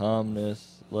 your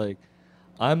calmness. Like,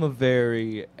 I'm a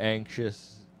very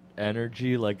anxious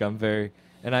energy. Like, and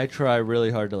I try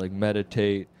really hard to like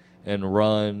meditate and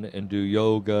run and do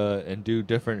yoga and do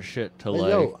different shit to Hey, like.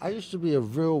 yo, I used to be a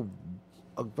real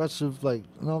aggressive, like,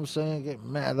 you know what I'm saying, get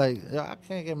mad. Like, yo, I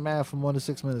can't get mad for more than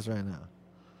 6 minutes right now.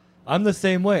 I'm the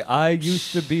same way. I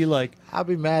used to be like, I'll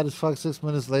be mad as fuck 6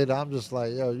 minutes later. I'm just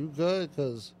like, yo, you good?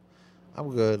 Because I'm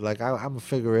good. Like, I'm going to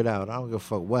figure it out. I don't give a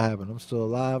fuck what happened. I'm still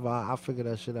alive. I'll figure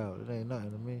that shit out. It ain't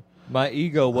nothing to me. my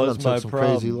ego I done was took my some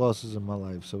problem. crazy losses in my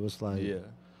life. So it's like, Yeah.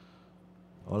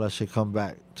 all that shit come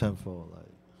back tenfold.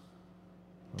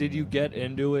 Like, Did you get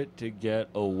into it to get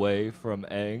away from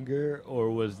anger,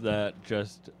 or was that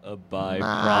just a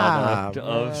byproduct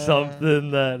of man.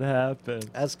 something that happened?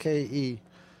 SKE,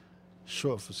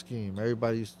 short for Scheme.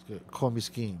 Everybody used to call me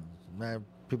Scheme. Man,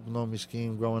 people know me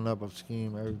Scheme. Growing up, I've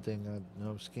schemed everything.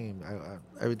 Scheme.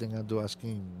 Everything I do, I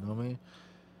scheme. You know what I mean?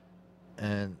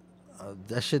 And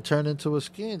that shit turned into a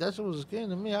scheme. That shit was a scheme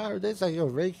to me. I heard they say, yo,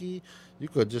 Reiki, you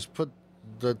could just put,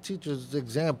 the teacher's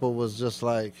example was just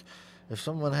like, if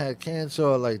someone had cancer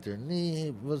or like their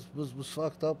knee was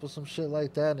fucked up or some shit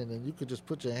like that, and then you could just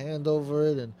put your hand over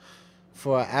it and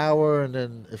for an hour, and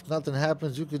then if nothing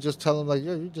happens, you could just tell them like,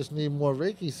 yo, you just need more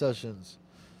Reiki sessions.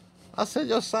 I said,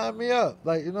 yo, sign me up.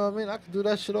 Like, you know what I mean? I could do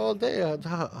that shit all day.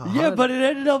 Yeah, but it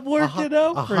ended up working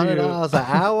out for you. $100 an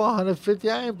hour, 150.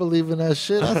 I ain't believing that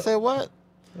shit. I said, what?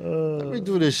 Let me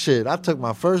do this shit. I took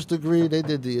my first degree. They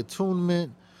did the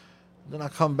attunement. Then I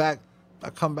come back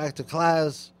to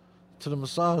class, to the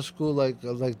massage school like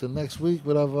the next week,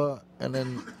 whatever. And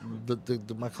then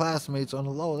my classmates on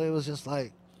the low, they was just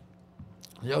like,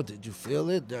 yo, did you feel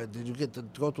it? Did you get to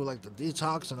go through like the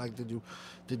detox and like did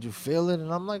you feel it?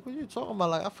 And I'm like, what are you talking about?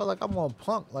 Like I feel like I'm on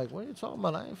punk. Like what are you talking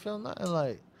about? I ain't feeling nothing.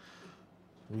 Like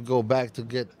we go back to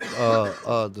get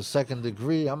the second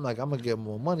degree. I'm like, I'm gonna get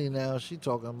more money now. She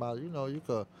talking about, you know, you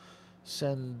could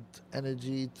send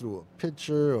energy through a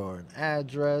picture or an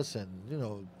address and, you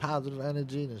know, positive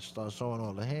energy, and then start showing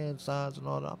all the hand signs and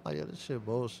all that. I'm like, yeah, this shit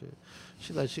bullshit.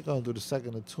 She like, she gonna do the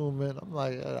second attunement. I'm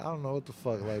like, I don't know what the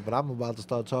fuck, like, but I'm about to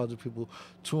start charging people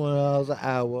 $200 an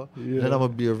hour. Yeah. Then I'm gonna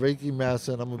be a Reiki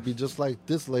master, and I'm gonna be just like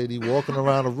this lady walking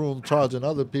around the room charging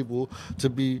other people to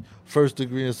be first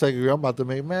degree and second degree. I'm about to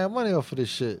make mad money off of this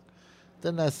shit.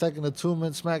 Then that second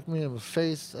attunement smacked me in the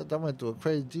face. I went through a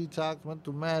crazy detox, went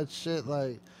through mad shit,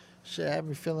 like shit had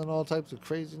me feeling all types of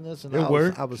craziness. And It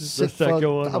worked? I was The sick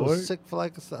second one I was worked? sick for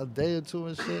like a day or two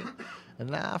and shit. And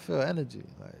now I feel energy.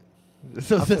 Like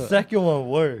So I the feel- second one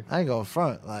worked. I ain't gonna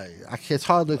front. Like it's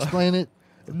hard to explain it.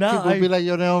 Nah, People be like,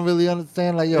 yo, they don't really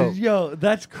understand. Like, yo,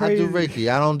 that's crazy. I do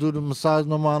Reiki. I don't do the massage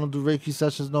no more. I don't do Reiki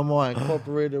sessions no more. I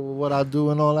incorporate it with what I do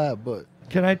and all that. But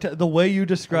Can I tell the way you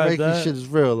describe Reiki that? shit is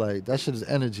real. Like that shit is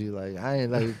energy. Like I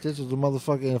ain't like this was a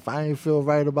motherfucker. If I ain't feel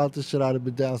right about this shit, I'd have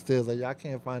been downstairs. Like, yo, I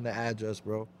can't find the address,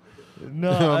 bro. No, You know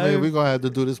what I mean? I- We're gonna have to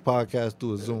do this podcast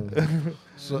through a Zoom.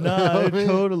 So, you know No, what I mean?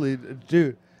 totally,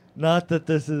 dude. Not that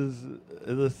this is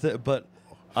but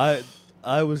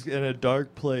I was in a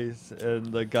dark place, and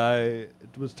the guy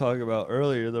was talking about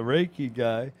earlier. The Reiki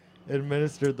guy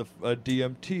administered a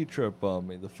DMT trip on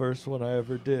me, the first one I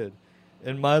ever did,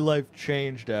 and my life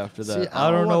changed after that. See, I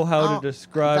don't know how to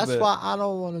describe That's it. why I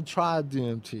don't want to try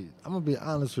DMT. I'm gonna be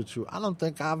honest with you. I don't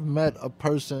think I've met a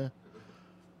person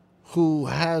who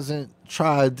hasn't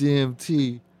tried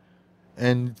DMT,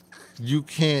 and you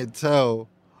can't tell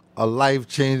a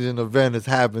life-changing event has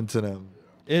happened to them.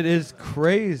 It is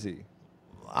crazy.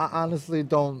 I honestly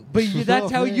don't. But know that's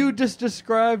what how I mean? you just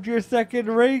described your second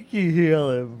Reiki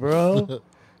healing, bro.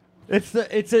 It's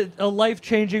a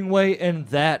life-changing way, and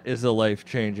that is a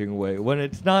life-changing way. When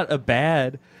it's not a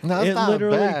bad, No, it's it not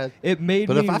literally bad. it made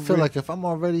But me. if I feel like if I'm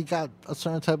already got a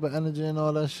certain type of energy and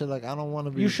all that shit, like I don't want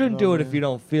to be. you shouldn't know do what it I if you mean?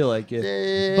 don't feel like it.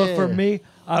 Yeah. But for me,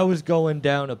 I was going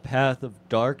down a path of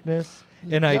darkness,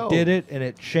 and I Yo. did it, and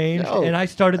it changed, Yo, and I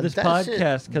started this that shit-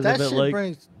 podcast because that of it. shit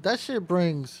Like, that shit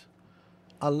brings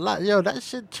a lot. Yo, that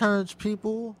shit turns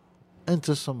people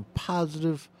into some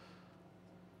positive,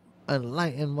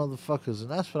 enlightened motherfuckers, and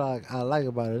that's what I like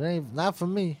about it. It ain't not for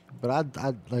me, but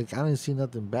I didn't see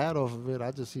nothing bad off of it.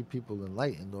 I just see people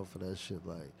enlightened off of that shit.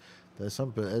 Like there's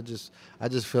some people. I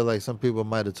just feel like some people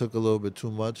might have took a little bit too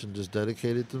much and just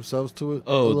dedicated themselves to it.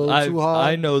 a little too hard.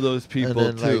 I know those people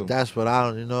and then, too. Like that's what I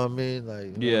don't. You know what I mean? Like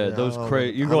you know yeah, what I mean? those I don't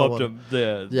crazy. You I go don't up wanna- to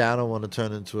the. Yeah, I don't want to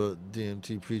turn into a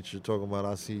DMT preacher talking about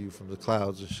I see you from the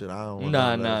clouds and shit. I don't want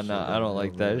Nah, none of that shit, I you don't know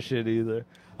like what I mean? that shit either.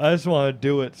 I just want to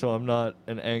do it so I'm not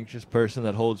an anxious person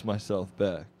that holds myself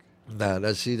back. Nah,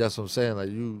 that's what I'm saying. Like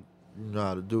you know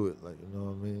how to do it. Like you know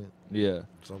what I mean? Yeah.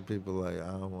 Some people like I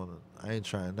don't want to. I ain't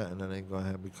trying nothing that ain't gonna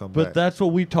have me come But back. that's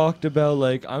what we talked about.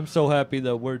 Like, I'm so happy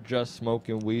that we're just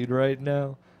smoking weed right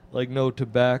now. Like, no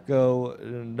tobacco,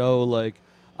 no, like,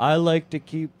 I like to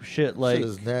keep shit like. shit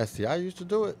is nasty. I used to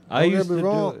do it. I Don't get used me to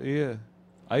wrong. do it, yeah.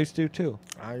 I used to too.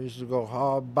 I used to go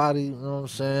hard body. You know what I'm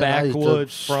saying? I used to-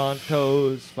 Backwoods,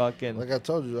 frontos, fucking. Like I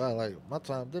told you, I like my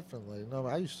time differently. You know,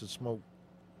 I used to smoke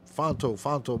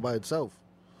Fonto by itself.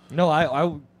 No,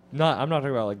 I'm not talking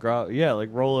about like like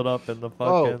roll it up in the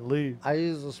fucking leaf. I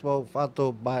used to smoke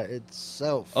Fonto by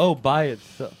itself. Oh, by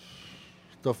itself.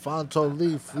 The Fonto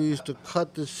leaf, we used to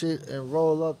cut the shit and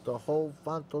roll up the whole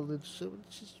Fonto leaf.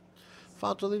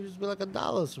 Fonto leaf used to be like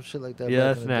 $1, some shit like that. Yeah, back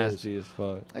that's in the days. nasty as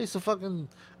fuck. I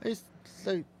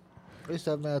used to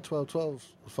have mad 12-12s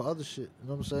for other shit, you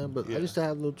know what I'm saying? But I Yeah. used to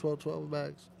have little 12-12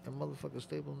 bags and motherfuckers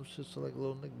staple them shit to like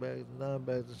little nick bags, 9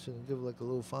 bags and shit, and give like a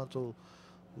little Fonto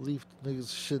leaf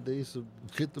niggas shit. They used to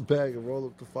get the bag and roll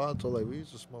up the Fonto. Like we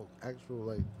used to smoke actual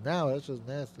like now that's just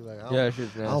nasty. Like I don't, Yeah, that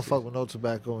shit's I don't nasty. fuck with no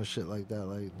tobacco and shit like that.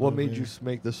 Like you know What I made mean? you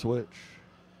make the switch?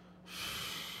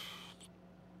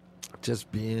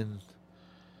 just being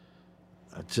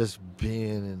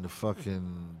in the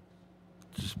fucking,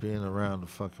 just being around the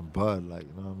fucking bud, like,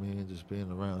 you know what I mean? Just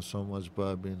being around so much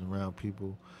bud, being around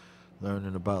people,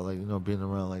 learning about, like, you know, being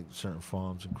around, like, certain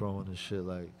farms and growing and shit,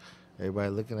 like, Everybody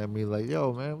looking at me like,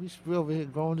 yo, man, we over here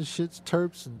growing this shits,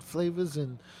 terps and flavors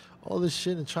and all this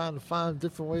shit and trying to find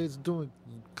different ways of doing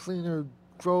cleaner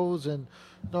grows and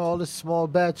all this small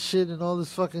batch shit and all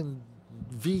this fucking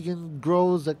vegan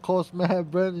grows that cost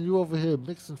mad bread and you over here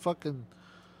mixing fucking,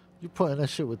 you putting that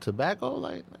shit with tobacco,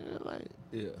 like, nigga, like.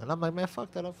 Yeah. And I'm like, man,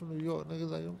 fuck that. I'm from New York, niggas.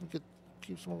 Like, we could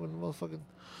keep smoking the motherfucking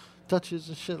Dutches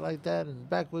and shit like that and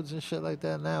backwoods and shit like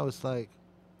that. Now it's like,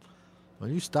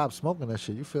 when you stop smoking that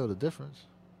shit, you feel the difference.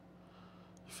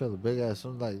 You feel the big ass.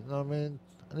 I'm like, you know what I mean?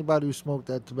 Anybody who smoked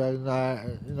that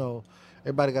tobacco,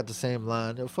 everybody got the same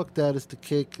line. Yo, fuck that, it's the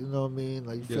kick, you know what I mean?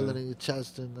 Like, you feel Yeah. it in your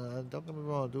chest. And don't get me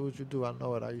wrong, do what you do. I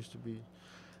know it. I used to be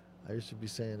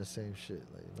saying the same shit.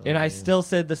 Like, you know And what I mean? still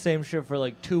said the same shit for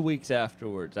like 2 weeks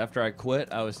afterwards. After I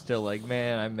quit, I was still like,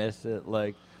 man, I miss it.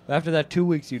 Like, after that 2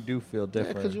 weeks, you do feel Yeah,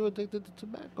 different. because you're addicted to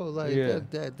tobacco. Like, Yeah.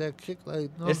 that kick, like, you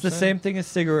know It's what the I'm same saying? thing as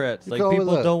cigarettes. You Like, can always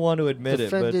people look, don't want to admit it,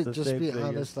 Defend but it's it, the just same be thing as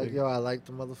honest. Like, cigarettes. yo, I like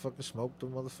the motherfucker smoke the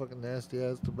motherfucking nasty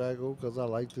ass tobacco because I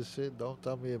like this shit. Don't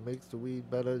tell me it makes the weed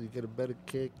better. You get a better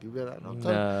kick. You better. Don't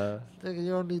tell Nah. nigga, you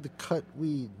don't need to cut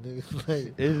weed, nigga.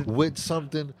 Like, It- with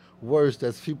something worse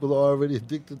that people are already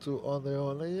addicted to on their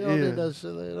own. Like, you don't Yeah. need that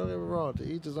shit. Like, don't get me wrong. To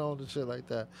each his own and shit like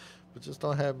that. But just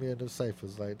don't have me in them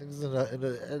ciphers. Like, niggas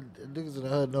niggas in the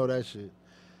hood know that shit.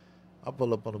 I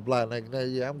pull up on the block like, nah,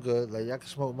 yeah, I'm good. Like, y'all can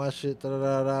smoke my shit, da da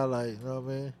da da. Like, you know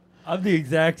what I mean? I'm the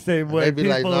exact same And way. they be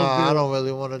like, People nah, do- I don't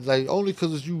really want to. Like, only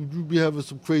because it's you be having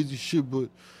some crazy shit, but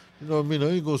you know what I mean? I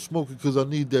ain't gonna smoke it because I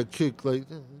need that kick. Like,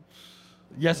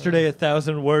 Yesterday at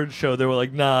 1,000 Word Show, they were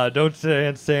like, nah, don't say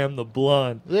Sam the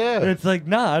Blonde. yeah. And it's like,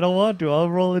 nah, I don't want to. I'll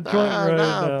roll a joint right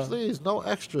now. Please, no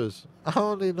extras. I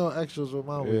don't need no extras with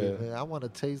my weed, Yeah. man. I want to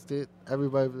taste it.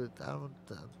 Everybody, I don't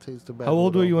taste tobacco. How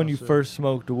old with were all you when my you shit. first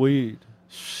smoked weed?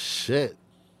 Shit.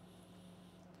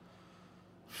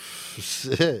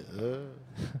 Shit.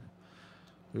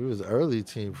 It was early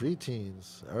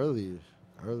preteens. Early.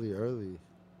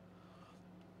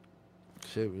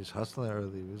 Shit, we was hustling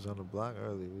early. We was on the block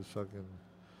early. We was fucking,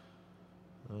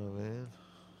 oh man.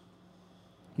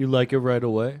 You like it right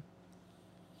away?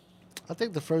 I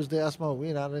think the first day I smoked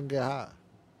weed, I didn't get high.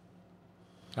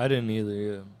 I didn't either, yeah.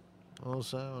 You know what I'm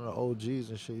saying? When the OGs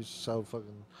and shit used to sell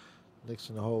fucking nicks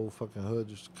in the whole fucking hood,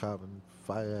 used to cop and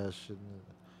fire ass shit. And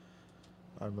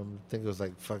I remember, I think it was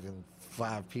like fucking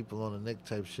 5 people on a nick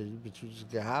type shit. But you just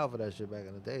get high for that shit back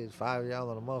in the day. 5 y'all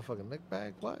on a motherfucking nick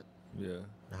bag? What? Yeah.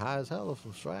 High as hell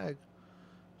from swag.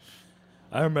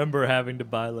 I remember having to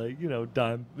buy, like,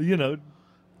 dime Yo,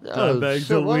 bags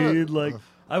shit, of what? weed. Like,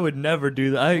 I would never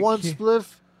do that. One can't-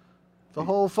 spliff, the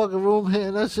whole fucking room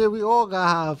hitting that shit. We all got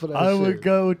high for that I shit. would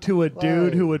go to a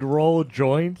dude who Right. would roll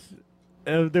joints.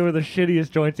 And they were the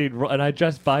shittiest joints he'd roll. And I'd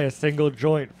just buy a single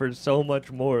joint for so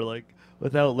much more, like,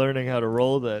 without learning how to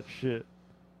roll that shit.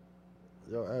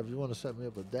 Yo, Ev, you want to set me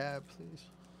up a dab, please?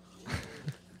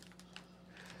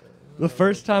 The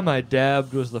first time I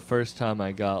dabbed was the first time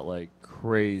I got, like,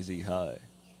 crazy high.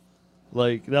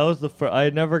 Like, that was the first. I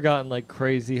had never gotten, like,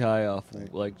 crazy high off,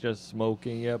 like, just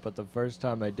smoking yet. But the first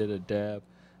time I did a dab,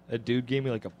 a dude gave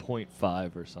me, like, a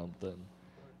 0.5 or something.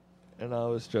 And I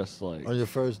was just like, On your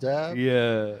first dab?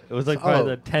 yeah. It was, like,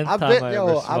 probably the 10th time I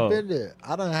ever smoked. I've been there.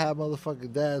 I done had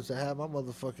motherfucking dabs that had my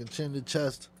motherfucking chin to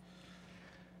chest.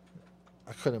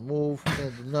 I couldn't move,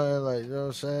 couldn't do nothing. Like, you know what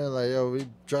I'm saying? Like, yo, we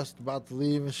just about to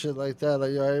leave and shit like that.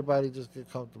 Like, yo, everybody just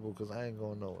get comfortable because I ain't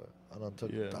going nowhere. I done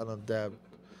dabbed.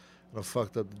 I done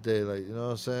fucked up the day. Like, you know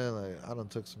what I'm saying? Like, I done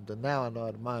took some. Now I know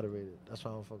how to moderate it. That's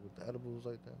why I don't fuck with the edibles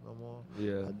like that no more.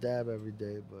 Yeah. I dab every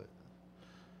day,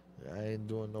 but I ain't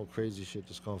doing no crazy shit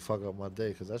that's gonna fuck up my day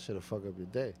because that shit'll fuck up your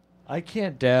day. I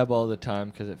can't dab all the time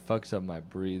because it fucks up my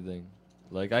breathing.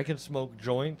 Like, I can smoke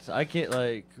joints. I can't,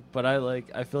 like, but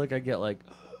I feel like I get, like,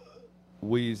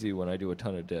 wheezy when I do a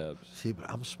ton of dabs. See, but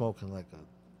I'm smoking like a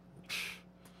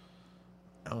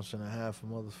ounce and a half a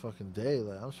motherfucking day.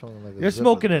 Like, I'm smoking like a You're zip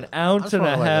smoking a, an ounce and a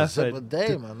I'm smoking half like a a zip a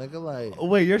day, my nigga. Like, Oh,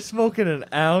 wait, you're smoking an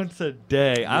ounce a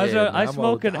day. I man,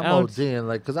 smoke an I'm ounce. ODing,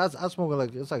 like, cause I smoke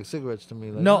like it's like cigarettes to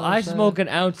me. Like, No, you know what I I'm saying? smoke an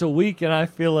ounce a week, and I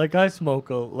feel like I smoke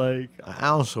like. An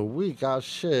ounce a week. Oh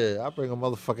shit! I bring a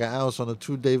motherfucking ounce on a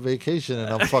 2-day vacation,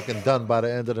 and I'm fucking done by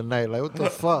the end of the night. Like, what the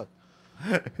fuck?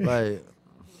 Like,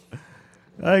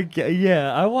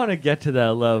 I want to get to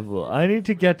that level. I need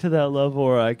to get to that level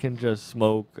where I can just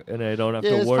smoke, and I don't have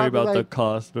Yeah, to it's worry probably about the like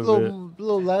cost a of it.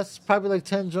 little less, probably like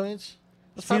 10 joints.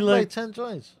 It's See, probably like- like 10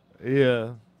 joints.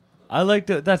 Yeah, I like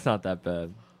to. That's not that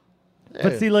bad. Yeah.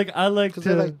 But see, like, I like Because to.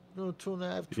 they're like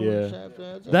 2.5, 2 Yeah. and a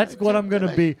half. That's what I'm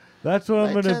gonna be. That's what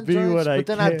I'm gonna 10 be joints, when I But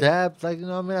then can. I dab, like, you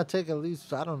know what I mean? I take at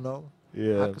least, I don't know.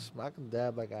 Yeah. I can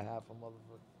dab like a half a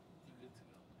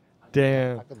motherfucker.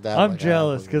 Damn. I could dab I'm like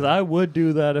jealous Apple, because man. I would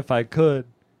do that if I could.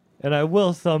 And I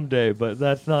will someday, but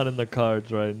that's not in the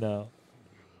cards right now.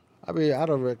 I mean, I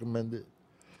don't recommend it.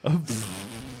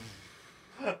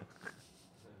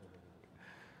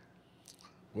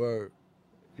 Word.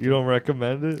 You don't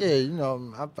recommend it? Yeah, you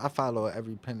know, I follow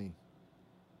every penny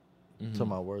Mhm. to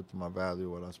my worth, to my value,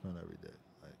 what I spend every day.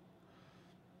 Like,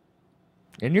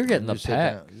 And you're getting you the sit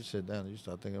pack. down, you sit down, and you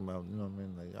start thinking about, you know what I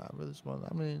mean? Like, I really smoke.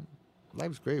 I mean,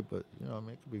 life's great, but you know what I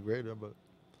mean? It could be greater, but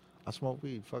I smoke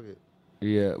weed. Fuck it.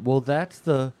 Yeah. Well, that's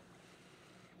the.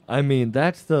 I mean,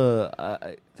 that's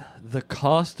the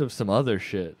cost of some other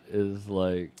shit is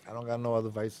like. I don't got no other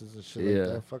vices and shit Yeah.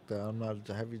 like that. Fuck that. I'm not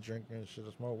a heavy drinker and shit.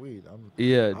 I smoke weed.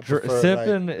 Yeah, I prefer,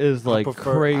 sipping is like I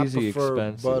crazy prefer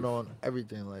expensive. bud on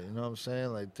everything. Like, you know what I'm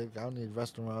saying? Like, I need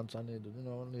restaurants. I need to, you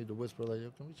know, I need to whisper like, yo,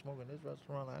 can we smoke in this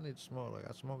restaurant? I need to smoke. Like,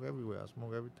 I smoke everywhere. I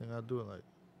smoke everything I do. Like,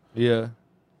 Yeah.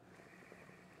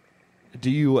 Have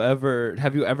you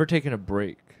ever taken a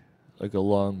break? Like a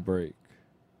long break?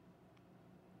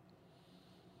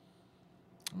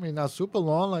 I mean, not super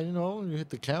long. Like, you know, you hit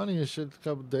the county and shit a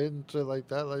couple days and shit like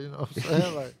that. Like, you know what I'm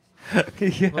saying? Like,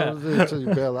 you know what I'm saying? Until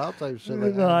you bail out type shit.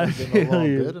 Like, No, I I ain't been no feel long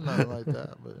you. bid or nothing like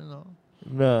that. But, you know.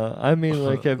 No, I mean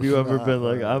like have you ever Nah, been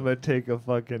like nah. I'm gonna take a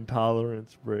fucking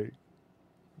tolerance break?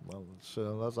 Well, shit,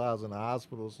 unless I was in the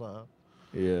hospital or something.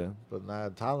 Yeah. But nah,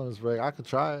 tolerance break, I could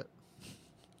try it.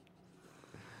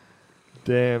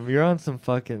 Damn, you're on some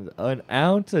fucking an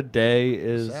ounce a day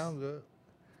is Sound good.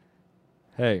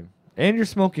 hey. And you're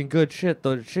smoking good shit.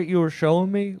 The shit you were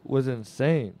showing me was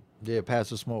insane. Yeah, pass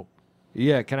the smoke.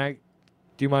 Yeah, do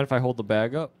you mind if I hold the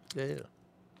bag up? Yeah, yeah.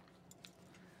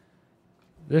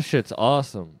 This shit's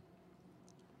awesome.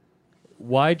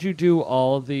 Why'd you do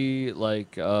all the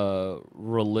like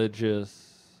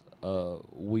religious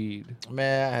weed?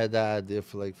 Man, I had that idea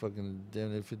for like fucking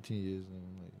damn near 15 years. And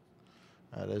like,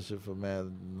 I had that shit for mad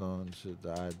long and shit,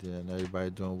 the idea, and everybody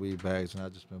doing weed bags, and I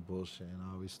just been bullshitting.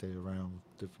 I always stay around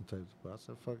different types. But I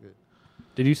said, fuck it.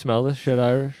 Did you smell this shit,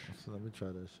 Irish? So let me try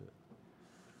that shit.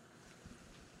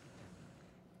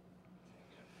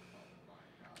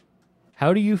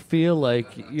 How do you feel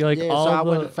like you like yeah, all so I the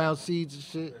went and found seeds and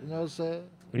shit. You know what I'm saying?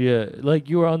 yeah, like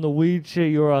you were on the weed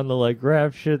shit, you were on the like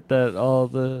rap shit, that all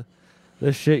the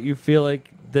shit you feel like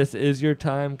this is your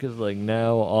time because like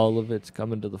now all of it's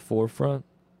coming to the forefront.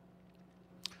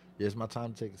 Yeah, it's my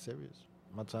time to take it serious.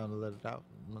 My time to let it out.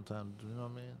 My time to, you know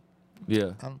what I mean?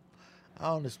 Yeah. I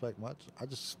don't expect much. I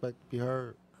just expect to be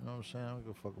heard. You know what I'm saying? I don't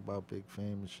give a fuck about big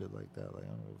fame and shit like that. Like, I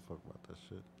don't give a fuck about that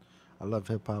shit. I love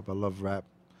hip hop. I love rap.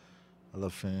 I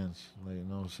love fans. Like, you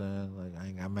know what I'm saying? Like, I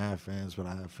ain't got mad fans, but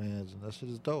I have fans, and that shit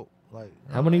is dope. Like, you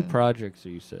know How many what projects are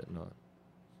you sitting on?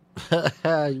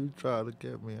 I mean? You trying to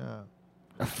get me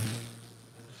out.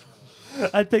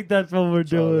 I think that's what we're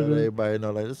Trying to let doing. everybody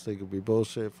know, like, this thing could be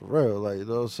bullshit for real. Like, you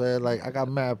know what I'm saying? Like, I got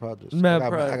mad projects. Mad I got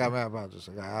projects. mad projects.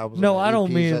 I got albums. No, I I got don't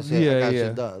EPs, mean- that's it. yeah, I got yeah.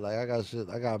 shit done. Like, I got shit.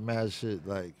 I got mad shit,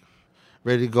 like,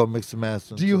 ready to go mix and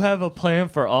master. Do you have a plan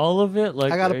for all of it?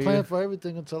 Like I got are a you- plan for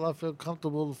everything until I feel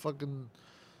comfortable fucking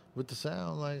with the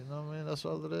sound. Like, you know what I mean? That's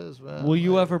all it is, man. Will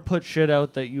you Like, ever put shit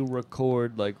out that you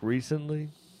record like recently?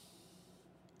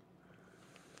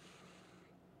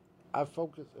 I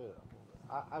focus.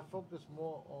 I focus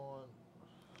more on.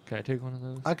 Can I take one of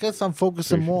those? I guess I'm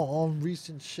focusing Appreciate more on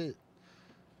recent shit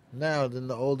now than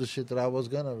the older shit that I was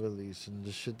gonna release, and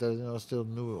the shit that, you know, still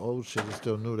new. Old shit is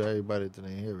still new to everybody that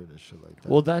ain't hear it and shit like that.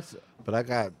 Well, that's But I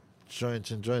got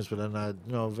joints and joints, but then I, you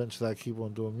know, eventually I keep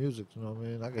on doing music. You know what I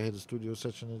mean? I can hit a studio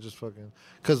session and just fucking.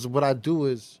 Because what I do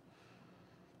is,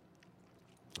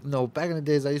 you know, back in the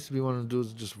days I used to be one of the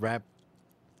dudes that just rap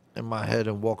in my head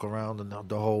and walk around in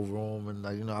the whole room, and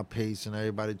like, you know, I pace and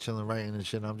everybody chilling, writing and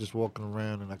shit. And I'm just walking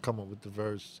around and I come up with the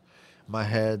verse in my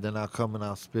head, then I'll come and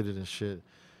I'll spit it and shit.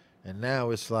 And now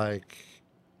it's like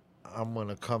I'm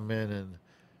gonna come in and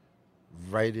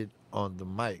write it on the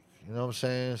mic. You know what I'm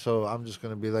saying? So I'm just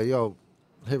gonna be like, yo,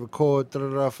 hit record,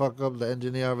 fuck up. The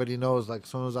engineer already knows. Like, as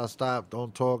soon as I stop,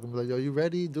 don't talk, and be like, yo, you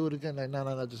ready? Do it again. Like,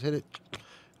 no, just hit it.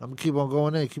 I'm gonna keep on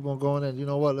going in. You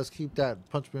know what? Let's keep that.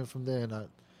 Punch me in from there, and I'm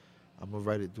gonna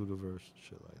write it through the verse,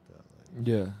 shit like that. Like,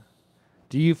 yeah.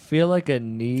 Do you feel like a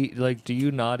need? Like, do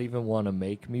you not even want to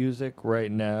make music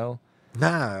right now?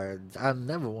 nah, I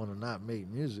never want to not make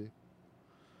music.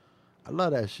 I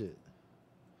love that shit.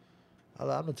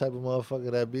 I'm the type of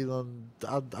motherfucker that be on.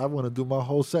 I want to do my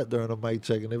whole set during a mic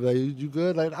check, and they be like, "You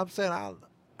good?" Like, I'm saying, I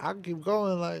can keep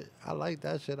going. Like, I like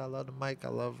that shit. I love the mic. I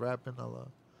love rapping. I love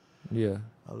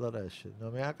that shit. You know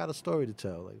what I mean? I got a story to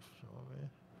tell. Like, you know what I mean?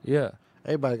 Yeah.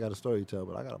 Everybody got a story to tell,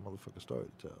 but I got a motherfucking story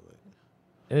to tell. Like,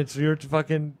 And it's your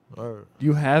fucking. Or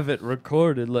You have it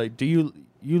recorded. Like, do you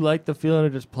like the feeling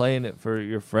of just playing it for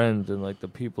your friends and like the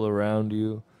people around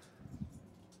you?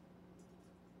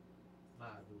 I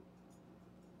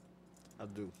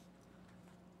do.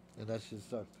 And that shit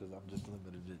sucks because I'm just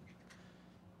limited it.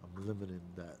 I'm limiting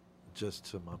that just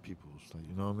to my peoples. Like,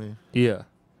 you know what I mean? Yeah.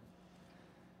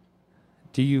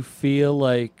 Do you feel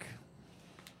like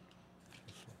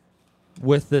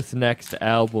with this next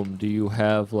album, do you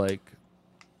have like?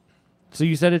 So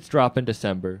you said it's dropping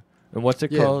December, and what's it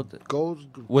called? Goals,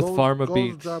 With Goals- Pharma Goals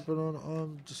Beats. dropping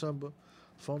on December.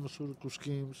 Pharmaceutical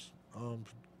Schemes,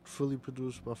 fully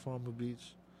produced by Pharma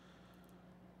Beats.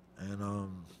 And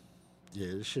yeah,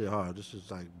 this shit hard. This is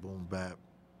like boom bap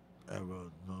era. You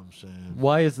know what I'm saying?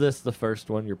 Why is this the first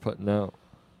one you're putting out?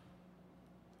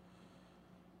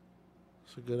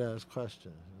 It's a good ass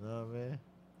question. You know what I mean?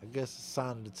 I guess it's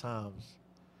sign of the times.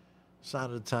 Sign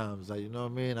of the times. Like, you know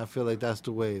what I mean? I feel like that's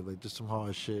the wave. Like, there's some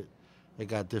hard shit. They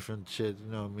got different shit.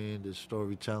 You know what I mean? There's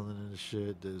storytelling and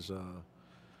shit. There's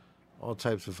all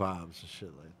types of vibes and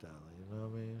shit like that. Like, you know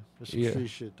what I mean? There's some Yeah. street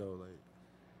shit though. Like,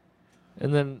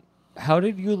 And then, how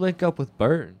did you link up with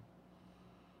Burton?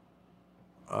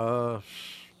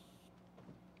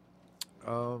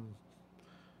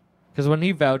 Because when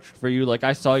he vouched for you, like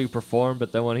I saw you perform,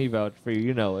 but then when he vouched for you,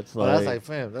 you know, it's oh, like, that's like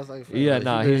fam. That's like fam. Yeah, like,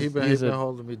 nah, he he's been a-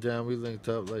 holding me down. We linked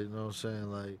up. Like, you know what I'm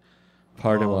saying? Like,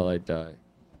 pardon um, while I die.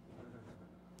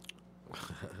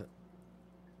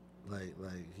 like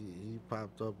he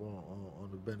popped up on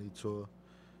the Benny tour,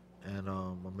 and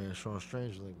my man Sean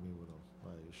Strange linked me with him.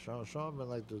 Like Sean been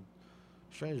like the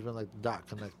Strange been like the dot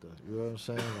connector. You know what I'm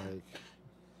saying?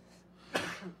 Like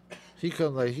he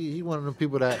come like he one of the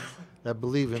people that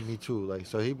believe in me too. Like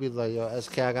so he be like, yo,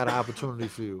 SK, I got an opportunity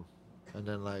for you, and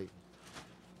then like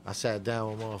I sat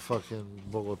down with motherfucking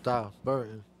Bogota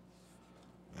Burton,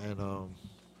 and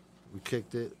we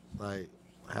kicked it. Like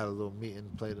had a little meeting,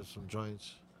 played us some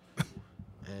joints.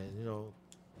 And, you know,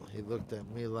 he looked at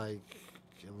me like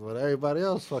what everybody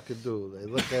else fucking do. They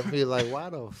look at me like, why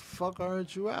the fuck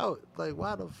aren't you out? Like,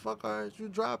 why the fuck aren't you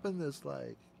dropping this?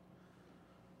 Like,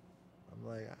 I'm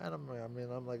like, I'm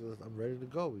ready to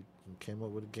go. We came up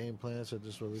with a game plan, said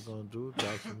this is what we're going to do.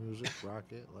 Drop some music, rock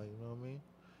it, like, you know what I mean?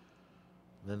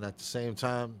 Then at the same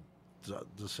time, the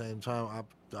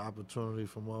opportunity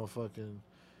for motherfucking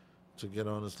to get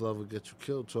on this level, Get You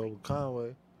Killed tour with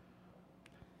Conway.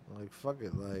 Like, fuck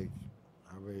it. Like,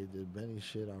 I already did Benny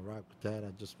shit. I rock with that.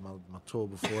 My tour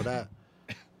before that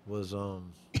was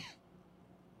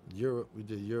Europe. We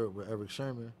did Europe with Eric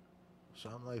Sherman. So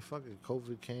I'm like, fuck it.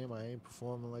 COVID came. I ain't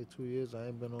performed in like 2 years. I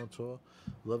ain't been on tour.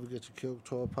 Love to Get You Killed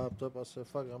tour popped up. I said,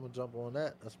 fuck it. I'm going to jump on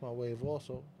that. That's my wave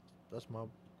also. That's my,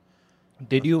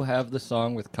 Did you have the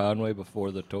song with Conway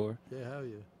before the tour? yeah, hell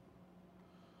yeah.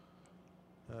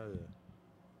 Hell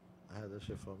yeah. I had that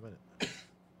shit for a minute.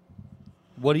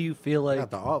 What do you feel I like?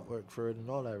 got the artwork for it and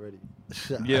all that ready.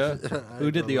 Yeah. I Who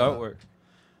ain't did the gonna lie.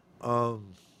 artwork?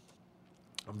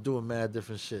 I'm doing mad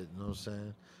different shit, you know what I'm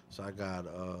saying? So I got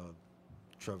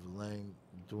Trevor Lang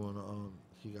doing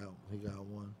he got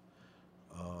one.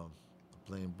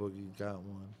 Blaine Boogie got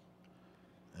one.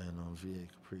 And VA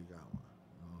Capri got one.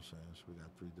 You know what I'm saying? So we got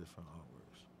 3 different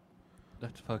artworks.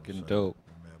 That's fucking So, dope.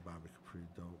 Man, Bobby Capri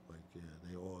dope. Like, yeah,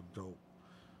 they all dope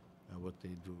at what they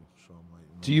do. So I'm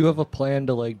like, Do you have a plan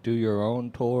to like do your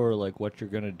own tour, or like what you're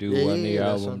gonna do when the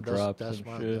album drops that's and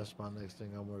my, shit? That's my next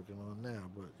thing I'm working on now.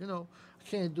 But, you know, I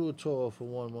can't do a tour for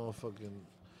one motherfucking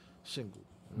single.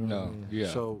 You know what I No, mean? yeah.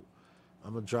 So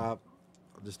I'm going to drop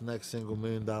this next single, $1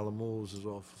 Million Moves, is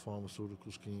off of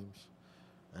Pharmaceutical Schemes.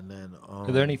 And then... Are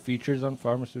there any features on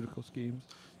Pharmaceutical Schemes?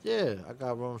 Yeah, I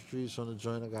got Rome Streets on the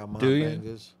joint. I got my Do you?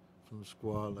 bangers from the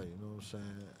squad, like, you know what I'm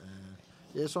saying? And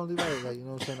yeah, it's only right, like, you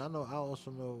know what I'm saying? I also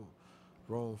know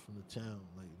Rome from the town,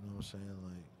 like, you know what I'm saying?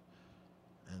 Like,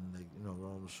 and, like, you know,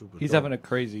 Rome is super He's dope. having a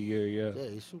crazy year, yeah. Yeah,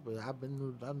 he's super.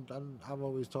 I've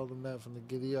always told him that from the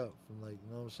giddy up, from like,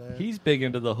 you know what I'm saying? He's big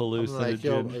into the I'm hallucinogen like,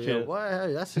 yo, shit. what?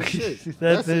 Hey, that's his shit.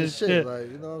 That's his shit.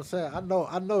 Like, you know what I'm saying?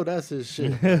 I know that's his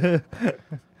shit.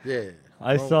 Yeah.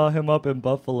 I Rome- saw him up in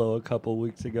Buffalo a couple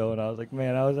weeks ago, and I was like,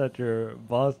 man, I was at your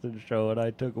Boston show, and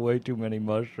I took way too many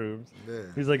mushrooms. Yeah.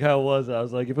 He's like, how was it? I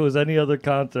was like, if it was any other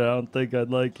concert, I don't think I'd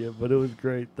like it, but it was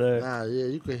great there. Nah, yeah,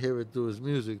 you can hear it through his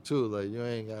music too. Like, you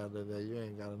ain't gotta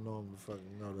know him to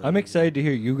fucking know that. I'm excited to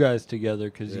hear you guys together,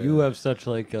 because you Yeah. have such,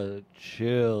 like, a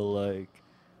chill, like,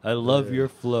 I love Yeah. your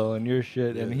flow and your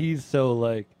shit, and Yeah. he's so,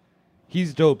 like,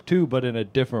 he's dope too, but in a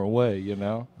different way, you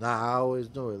know? Nah, I always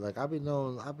do it. Like,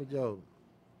 yo,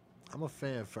 I'm a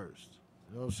fan first.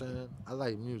 You know what I'm saying? I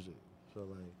like music. So,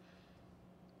 like,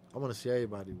 I want to see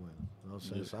everybody win. You know what I'm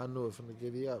saying? So I knew it from the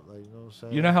giddy up. Like, you know what I'm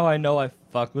saying? You know how I know I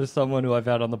fuck with someone who I've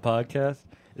had on the podcast?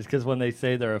 It's because when they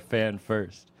say they're a fan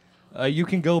first. You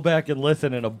can go back and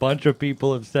listen, and a bunch of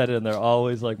people have said it, and they're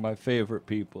always like my favorite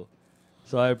people.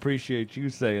 So I appreciate you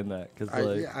saying that, because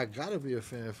I gotta be a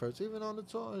fan first, even on the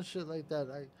tour and shit like that.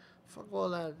 Fuck all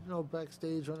that, you know,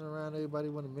 backstage running around. Everybody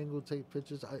want to mingle, take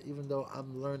pictures. Even though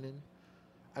I'm learning,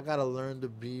 I gotta learn to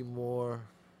be more.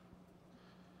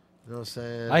 You know what I'm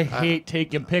saying? I hate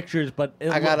taking pictures, but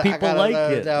people gotta like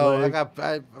learn, it. though. Like,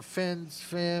 I fans,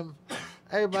 fam.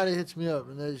 Everybody hits me up,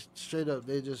 and they straight up,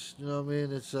 they just, you know what I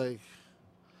mean? It's like,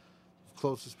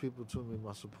 closest people to me,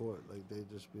 my support. Like, they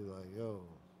just be like, yo,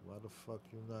 why the fuck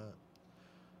you not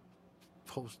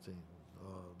posting?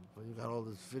 When you got all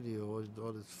this video,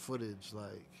 all this footage,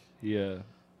 like, yeah.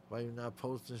 why you not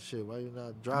posting shit? Why you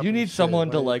not dropping You need shit? someone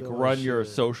Why to you like doing run your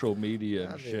shit? social media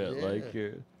and I mean, shit. yeah. Like, Yeah.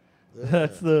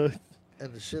 that's the.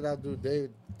 And the shit I do day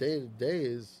to day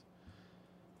is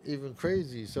even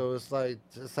crazy. So it's like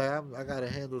I gotta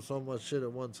handle so much shit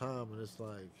at one time, and it's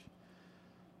like,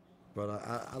 but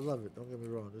I love it. Don't get me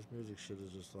wrong. This music shit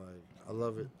is just like, I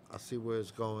love it. I see where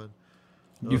it's going.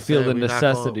 You what I'm feel the saying?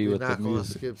 necessity we're with the not gonna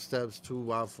music. skip steps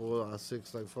 2 out 4 out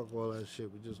 6. Like, fuck all that shit.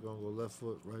 We just gonna go left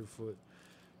foot, right foot.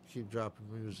 Keep dropping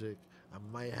music. I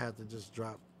might have to just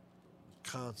drop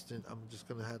constant. I'm just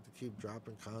gonna have to keep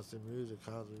dropping constant music,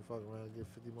 constantly fucking around and get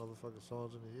 50 motherfucking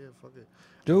songs in a year. Fuck it.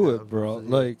 Do I it, got bro.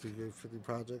 50 Like, to get 50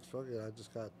 projects. Fuck it. I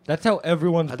just got. that's how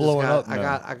everyone's blowing up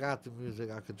now. I got the music.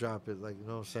 I could drop it. Like, you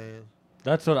know what I'm saying?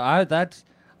 That's what I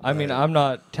mean, Right. I'm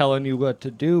not telling you what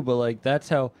to do, but like that's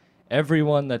how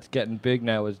everyone that's getting big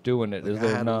now is doing it. Like, Is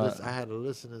they're not. I had a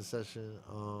listening session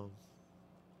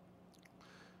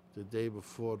the day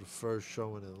before the first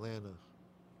show in Atlanta.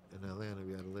 In Atlanta,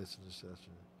 we had a listening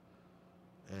session,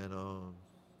 and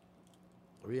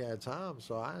we had time,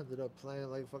 so I ended up playing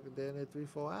like fucking damn near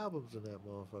 3-4 albums in that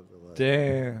motherfucker. Like,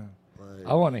 Damn. like,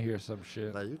 I want to hear some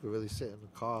shit. like, you could really sit in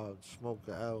the car, and smoke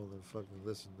an L, and fucking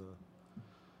listen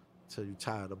to till you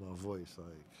tired of my voice.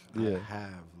 Like, Yeah. I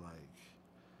have like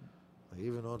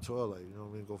even on tour, like, you know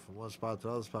what I mean, go from one spot to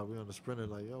the other spot. We on the Sprinter,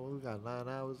 like, yo, we got 9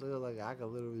 hours there. Like, I could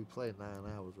literally play 9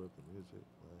 hours worth of music.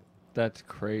 Like, That's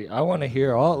crazy. I want to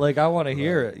hear all. Like, I want to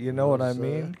hear Right. it. You know what I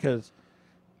mean? Because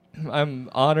I'm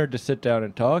honored to sit down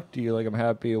and talk to you. Like, I'm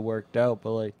happy it worked out.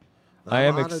 But like, I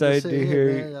am I'm honored excited sit to here,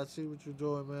 hear. man. I see what you're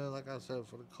doing, man. Like I said,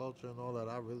 for the culture and all that,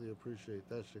 I really appreciate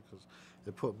that shit because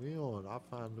it put me on. I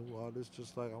find new artists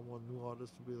just like I want new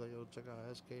artists to be like, yo, check out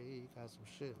SKE. He got some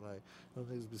shit. Like, them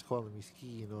niggas be calling me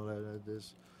Ski and all that.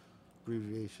 This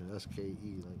abbreviation, SKE. Like,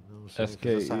 you know what I'm saying?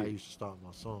 'Cause that's how I SKE. used to start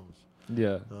my songs. Yeah.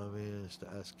 You know what I mean? It's the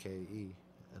SKE.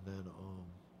 And then,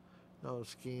 you know,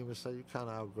 Scheme, it's like you kind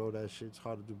of outgrow that shit. It's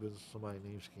hard to do business with somebody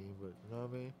named Scheme, but you know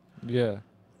what I mean? Yeah.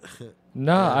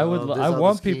 Nah, And, I would. there's I other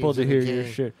want people schemes to in the hear your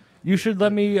game. shit. You should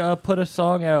let me put a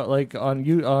song out like on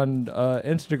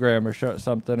Instagram or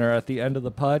something, or at the end of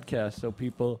the podcast, so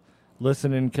people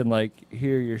listening can like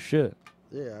hear your shit.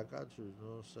 Yeah, I got you. You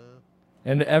know what I'm saying?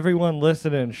 And everyone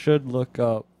listening should look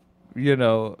up, you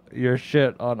know, your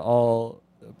shit on all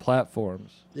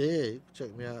platforms. Yeah, you can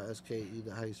check me out,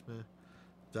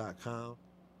 sketheheisman.com.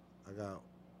 I got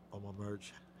all my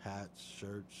merch, hats,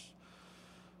 shirts,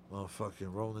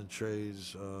 motherfucking rolling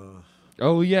trays.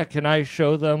 Oh yeah, can I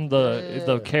show them the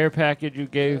Yeah. care package you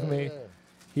gave me? yeah.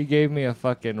 He gave me a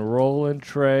fucking rolling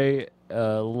tray,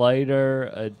 a lighter,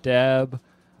 a dab,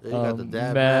 Yeah, you got the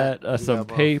dab mat, mat, you some got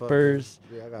motherfucking- papers.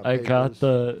 Yeah, I got papers.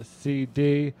 the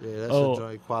CD. Yeah, that's Oh, a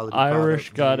joint quality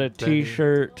Irish product. got Me, a Benny,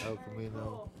 T-shirt. El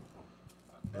Camino.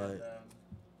 Right.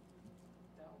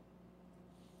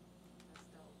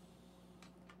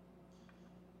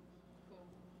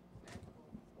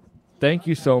 Thank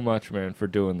you so much, man, for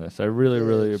doing this. I really, Yeah,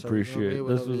 really so, appreciate you it. know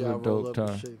what I This mean? was Whenever a y'all roll dope up and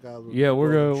time. shit, got a little Yeah, we're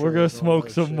rolling gonna trays and all smoke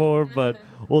that some shit. more, but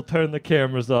we'll turn the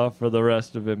cameras off for the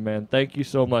rest of it, man. Thank you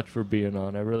so much for being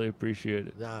on. I really appreciate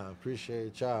it. Nah,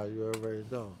 appreciate y'all. You already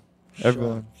know.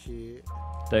 Everyone. Shot, kid.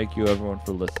 Thank you, everyone,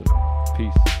 for listening.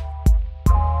 Peace.